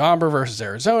 Austin Gomber versus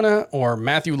Arizona. Or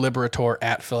Matthew Liberator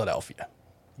at Philadelphia.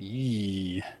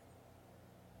 Yee.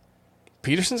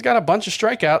 Peterson's got a bunch of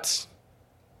strikeouts.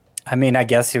 I mean, I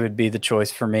guess he would be the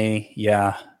choice for me.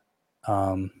 Yeah.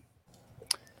 I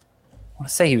want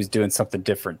to say he was doing something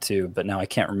different too, but now I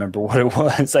can't remember what it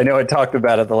was. I know I talked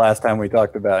about it the last time we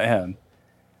talked about him.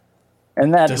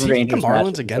 And that does he beat the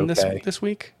Marlins again this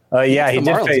week? Yeah, he did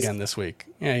did Marlins face again this week.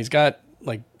 Yeah, he's got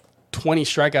like 20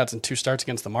 strikeouts and 2 starts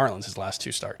against the Marlins his last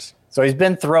 2 starts. So he's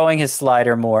been throwing his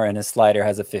slider more, and his slider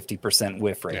has a 50%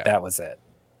 whiff rate. Yeah. That was it.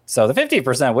 So the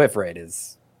 50% whiff rate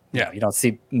is, you don't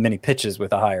see many pitches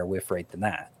with a higher whiff rate than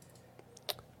that.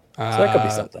 So that could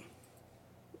be something.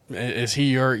 Is he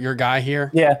your guy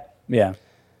here? Yeah.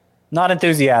 Not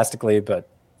enthusiastically, but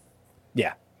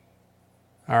yeah.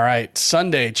 All right.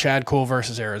 Sunday, Chad Kuhl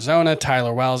versus Arizona.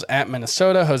 Tyler Wells at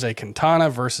Minnesota. Jose Quintana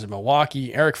versus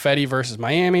Milwaukee. Eric Fetty versus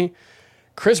Miami.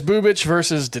 Chris Bubich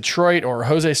versus Detroit. Or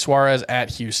Jose Suarez at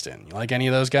Houston. You like any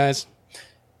of those guys?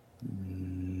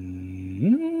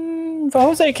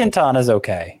 Jose Quintana's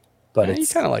okay. But you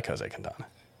kind of like Jose Quintana.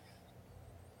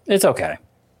 It's okay.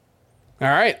 All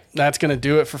right, that's going to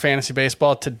do it for Fantasy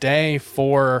Baseball today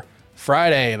for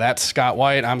Friday. That's Scott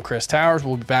White. I'm Chris Towers.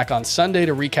 We'll be back on Sunday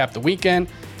to recap the weekend.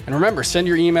 And remember, send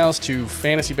your emails to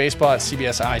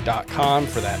fantasybaseball@cbsi.com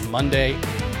for that Monday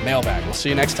mailbag. We'll see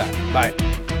you next time. Bye.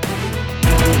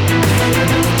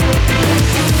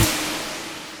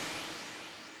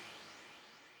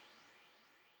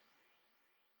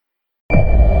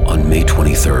 On May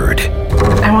 23rd,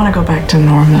 I want to go back to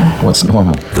normal. What's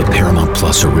normal? the Paramount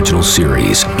Plus original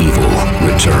series, Evil,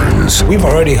 returns. We've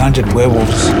already hunted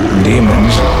werewolves,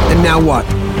 demons. And now what?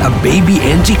 A baby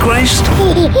Antichrist?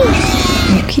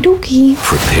 Okie dokie.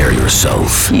 Prepare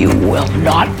yourself You will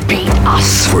not beat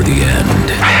us. for the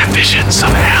end. I have visions of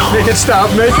hell. Make it stop,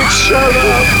 make it shut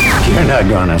up. You're not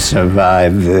gonna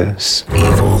survive this.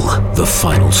 Evil, the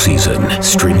final season,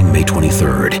 streaming May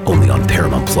 23rd, only on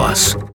Paramount Plus.